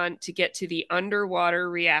Junon to get to the underwater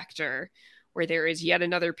reactor, where there is yet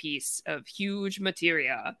another piece of huge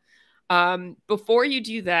materia. Before you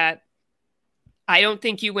do that, I don't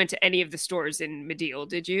think you went to any of the stores in Mideel,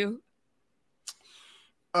 did you?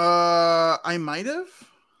 I might have.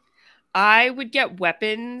 I would get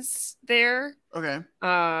weapons there. Okay.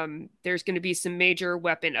 There's going to be some major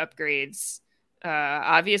weapon upgrades.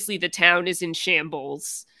 Obviously, the town is in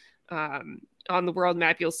shambles. On the world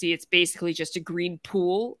map, you'll see it's basically just a green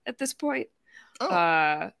pool at this point.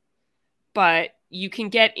 Oh. But you can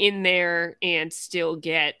get in there and still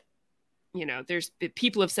get,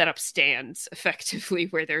 people have set up stands effectively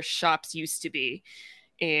where their shops used to be,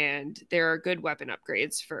 and there are good weapon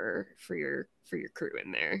upgrades for your crew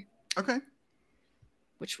in there. Okay.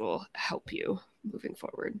 Which will help you moving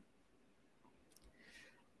forward.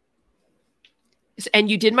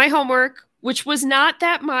 And you did my homework, which was not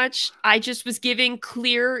that much. I just was giving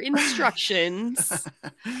clear instructions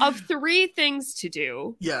of 3 things to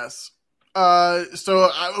do. Yes.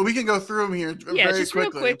 So we can go through them here very just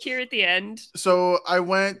quickly. Real quick here at the end. So I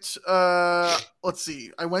went, let's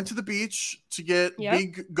see. I went to the beach to get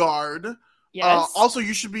Big Guard. Yes. Also,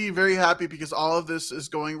 you should be very happy because all of this is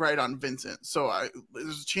going right on Vincent. So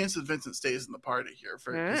there's a chance that Vincent stays in the party here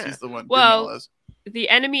because he's the one. Well, the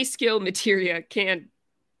enemy skill materia can't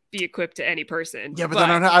be equipped to any person. Yeah, but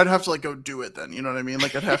then I'd have to like go do it then. You know what I mean?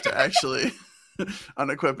 Like I'd have to actually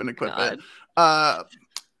unequip and equip it.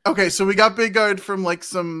 Okay, so we got Big Guard from like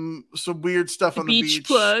some weird stuff on the beach. Beach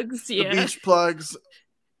plugs, The beach plugs.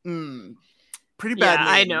 Pretty bad name.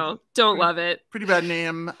 I know. Don't love it. Pretty bad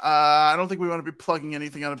name. I don't think we want to be plugging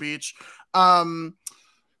anything on a beach.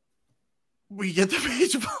 We get the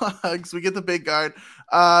beach plugs. We get the Big Guard.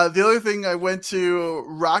 The other thing, I went to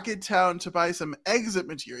Rocket Town to buy some exit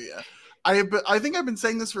materia. I think I've been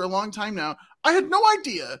saying this for a long time now. I had no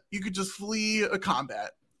idea you could just flee a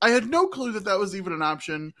combat. I had no clue that was even an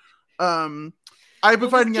option. I've been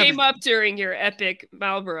fighting. Came up during your epic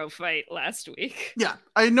Marlboro fight last week. Yeah,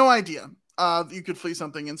 I had no idea you could flee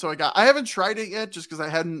something, and so I haven't tried it yet, just because I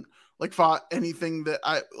hadn't like fought anything that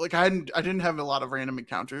I didn't have a lot of random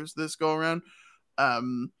encounters this go around.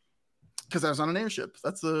 because I was on an airship.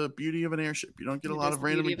 That's the beauty of an airship. You don't get a lot of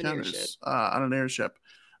random encounters on an airship.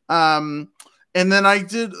 And then I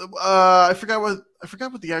did. I forgot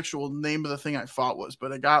what the actual name of the thing I fought was,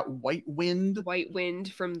 but I got White Wind. White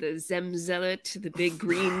Wind from the Zemzealot, the big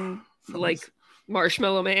green like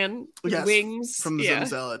marshmallow man with wings from the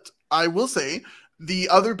Zemzealot. I will say the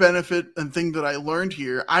other benefit and thing that I learned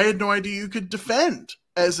here, I had no idea you could defend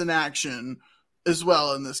as an action as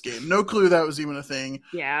well in this game. No clue that was even a thing.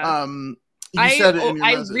 Yeah.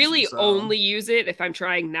 I really only use it if I'm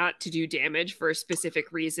trying not to do damage for a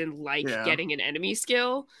specific reason, like getting an enemy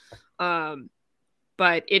skill.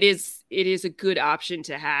 But it is a good option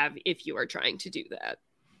to have if you are trying to do that.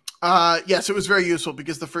 Yes, it was very useful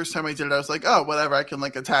because the first time I did it, I was like, oh, whatever, I can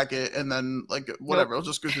like attack it and then like whatever, I'll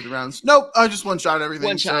just go through the rounds. Nope, I just one shot everything.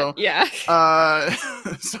 One shot, yeah.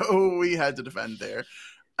 So we had to defend there.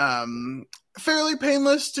 Fairly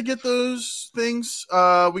painless to get those things.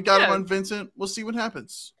 We got them on Vincent. We'll see what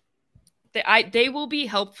happens. They will be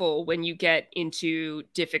helpful when you get into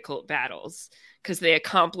difficult battles because they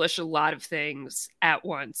accomplish a lot of things at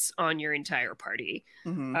once on your entire party.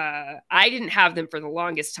 Mm-hmm. I didn't have them for the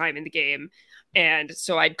longest time in the game. And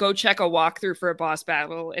so I'd go check a walkthrough for a boss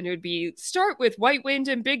battle and it would be start with White Wind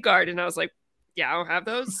and Big Guard. And I was like, yeah, I don't have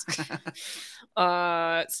those.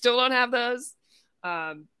 Still don't have those.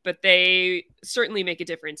 But they certainly make a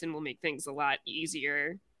difference and will make things a lot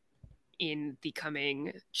easier in the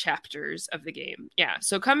coming chapters of the game. Yeah.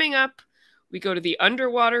 So coming up, we go to the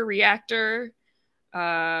underwater reactor.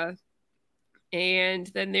 And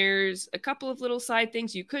then there's a couple of little side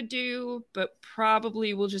things you could do, but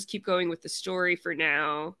probably we'll just keep going with the story for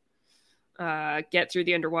now. Get through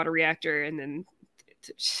the underwater reactor and then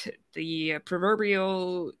the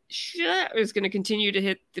proverbial shit is going to continue to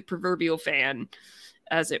hit the proverbial fan,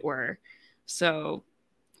 as it were. So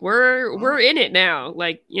we're in it now.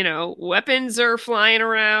 Like, you know, weapons are flying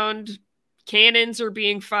around, cannons are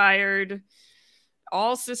being fired,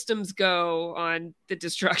 all systems go on the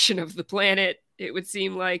destruction of the planet. It would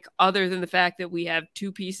seem like, other than the fact that we have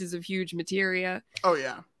 2 pieces of huge materia. Oh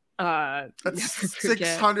yeah. That's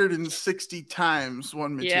 660 times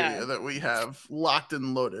one materia that we have locked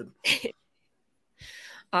and loaded.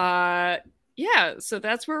 Yeah, so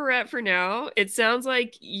that's where we're at for now. It sounds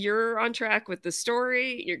like you're on track with the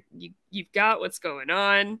story. You've got what's going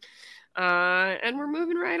on, and we're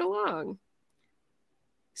moving right along.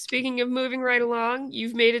 Speaking of moving right along,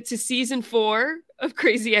 you've made it to season 4 of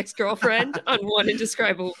Crazy Ex-Girlfriend on One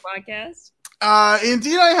Indescribable Podcast.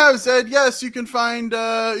 Indeed, I have said yes. You can find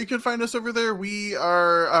us over there. We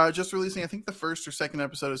are just releasing, I think, the first or second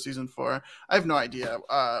episode of season 4. I have no idea.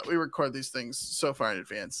 We record these things so far in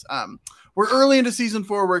advance. We're early into season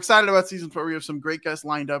 4. We're excited about season 4. We have some great guests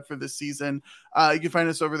lined up for this season. You can find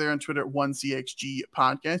us over there on Twitter at 1CXG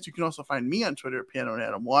Podcast. You can also find me on Twitter at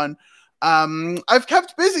PianoAndAdam1. I've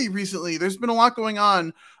kept busy recently. There's been a lot going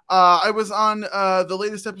on. I was on the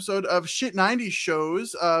latest episode of Shit 90s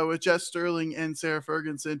Shows with Jess Sterling and Sarah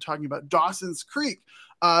Ferguson talking about Dawson's Creek.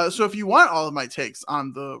 So if you want all of my takes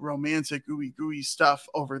on the romantic ooey gooey stuff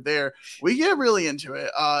over there, we get really into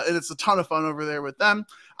it. And it's a ton of fun over there with them.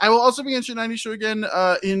 I will also be on Shit 90s Show again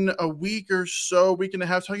in a week or so, week and a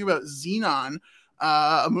half, talking about Xenon.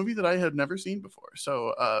 A movie that I had never seen before.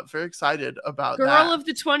 So very excited about that. Girl of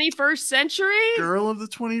the 21st Century? Girl of the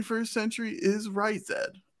 21st Century is right,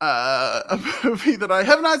 Zed. A movie that I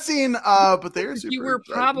have not seen, but they're super You were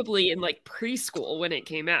excited. probably in like preschool when it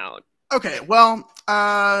came out. Okay, well,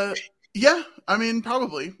 yeah, I mean,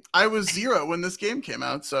 probably. I was 0 when this game came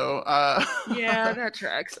out, so... Yeah, that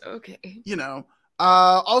tracks. Okay. You know.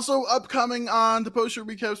 Also upcoming on the post-show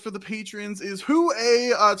recaps for the patrons is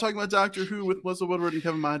talking about Doctor Who with Melissa Woodward and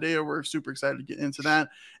Kevin Mahadeo. We're super excited to get into that.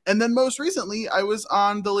 And then most recently, I was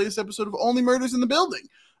on the latest episode of Only Murders in the Building.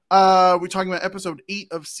 We're talking about episode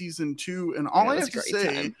 8 of season 2, and all I have to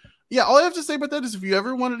say about that is if you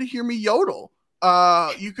ever wanted to hear me yodel,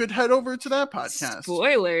 you could head over to that podcast.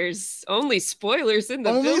 Spoilers. Only spoilers in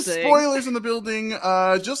the building. Only spoilers in the building.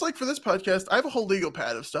 Just like for this podcast, I have a whole legal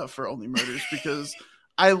pad of stuff for Only Murders because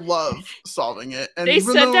I love solving it. And they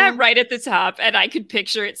said that right at the top, and I could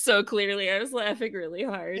picture it so clearly. I was laughing really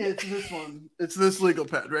hard. It's this one. It's this legal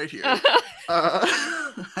pad right here.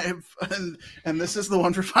 And this is the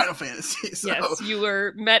one for Final Fantasy. So. Yes, you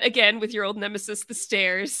were met again with your old nemesis, the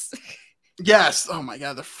stairs. Yes. Oh my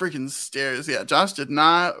God, the freaking stairs. Yeah, Josh did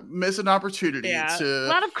not miss an opportunity to. A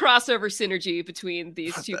lot of crossover synergy between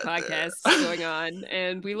these two podcasts going on,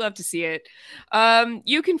 and we love to see it.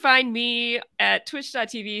 You can find me at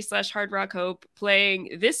twitch.tv/hardrockhope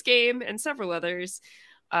playing this game and several others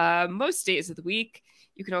most days of the week.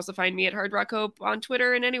 You can also find me at Hard Rock Hope on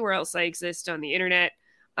Twitter and anywhere else I exist on the internet.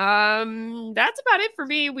 That's about it for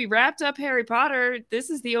me. We wrapped up Harry Potter. This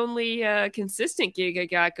is the only consistent gig I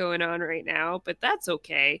got going on right now, but that's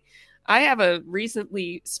okay. I have a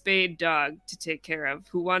recently spayed dog to take care of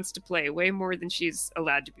who wants to play way more than she's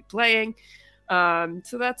allowed to be playing.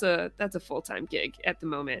 So that's a full-time gig at the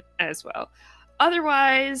moment as well.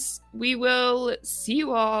 Otherwise, we will see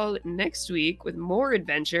you all next week with more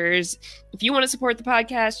adventures. If you want to support the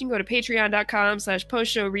podcast, you can go to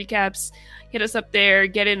patreon.com/postshow recaps. Hit us up there.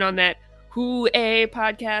 Get in on that Who A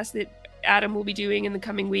podcast that Adam will be doing in the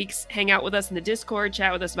coming weeks. Hang out with us in the Discord.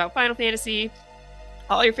 Chat with us about Final Fantasy.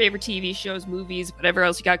 All your favorite TV shows, movies, whatever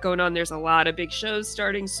else you got going on. There's a lot of big shows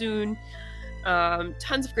starting soon.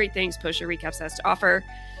 Tons of great things Post Show Recaps has to offer.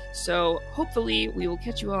 So hopefully we will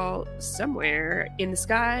catch you all somewhere in the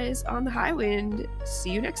skies on the high wind. See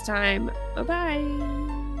you next time. Bye-bye.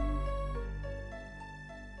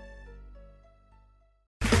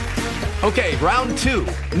 Okay, round 2.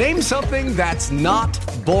 Name something that's not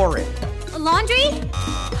boring. A laundry?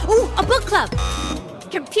 Ooh, a book club.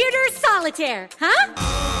 Computer solitaire, huh?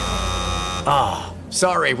 Ah,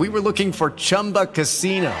 sorry, we were looking for Chumba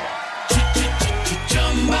Casino.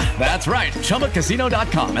 That's right.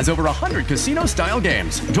 ChumbaCasino.com has over 100 casino-style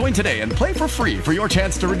games. Join today and play for free for your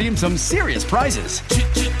chance to redeem some serious prizes.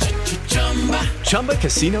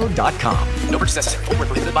 ChumbaCasino.com. No purchase necessary. Void where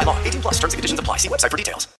prohibited by law. 18 plus. Terms and conditions apply. See website for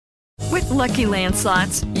details. With Lucky Land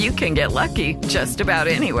Slots, you can get lucky just about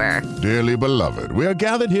anywhere. Dearly beloved, we are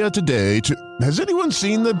gathered here today to... Has anyone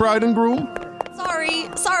seen the bride and groom?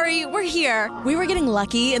 Sorry, we're here. We were getting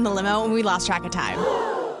lucky in the limo and we lost track of time.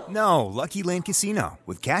 No, Lucky Land Casino,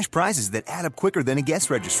 with cash prizes that add up quicker than a guest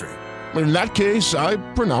registry. In that case, I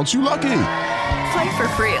pronounce you lucky. Play for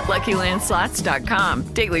free at LuckyLandSlots.com.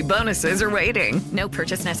 Daily bonuses are waiting. No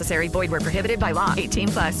purchase necessary. Void where prohibited by law. 18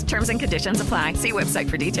 plus. Terms and conditions apply. See website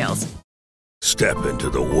for details. Step into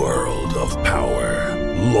the world of power,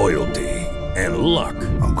 loyalty, and luck.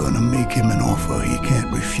 I'm gonna make him an offer he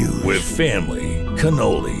can't refuse. With family,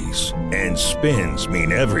 cannolis, and spins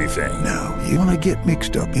mean everything. Now, you wanna get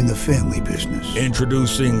mixed up in the family business.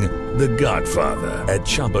 Introducing The Godfather at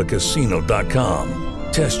ChumbaCasino.com.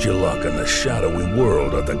 Test your luck in the shadowy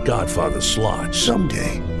world of The Godfather slot.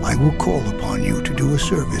 Someday, I will call upon you to do a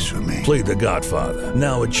service for me. Play The Godfather,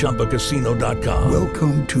 now at ChumbaCasino.com.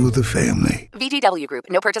 Welcome to the family. VGW Group.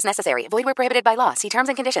 No purchase necessary. Void where prohibited by law. See terms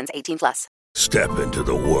and conditions. 18 plus. Step into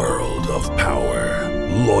the world of power,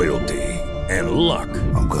 loyalty, and luck.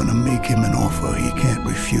 I'm gonna make him an offer he can't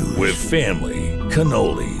refuse. With family,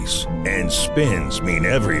 cannolis, and spins mean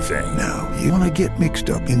everything. Now, you wanna get mixed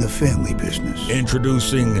up in the family business.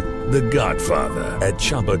 Introducing The Godfather at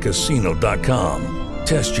ChumbaCasino.com.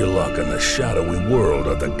 Test your luck in the shadowy world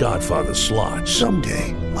of The Godfather slot.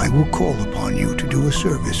 Someday, I will call upon you to do a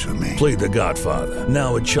service for me. Play The Godfather,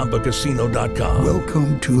 now at ChumbaCasino.com.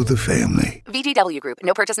 Welcome to the family. VGW Group.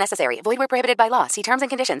 No purchase necessary. Void where prohibited by law. See terms and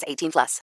conditions. 18 plus.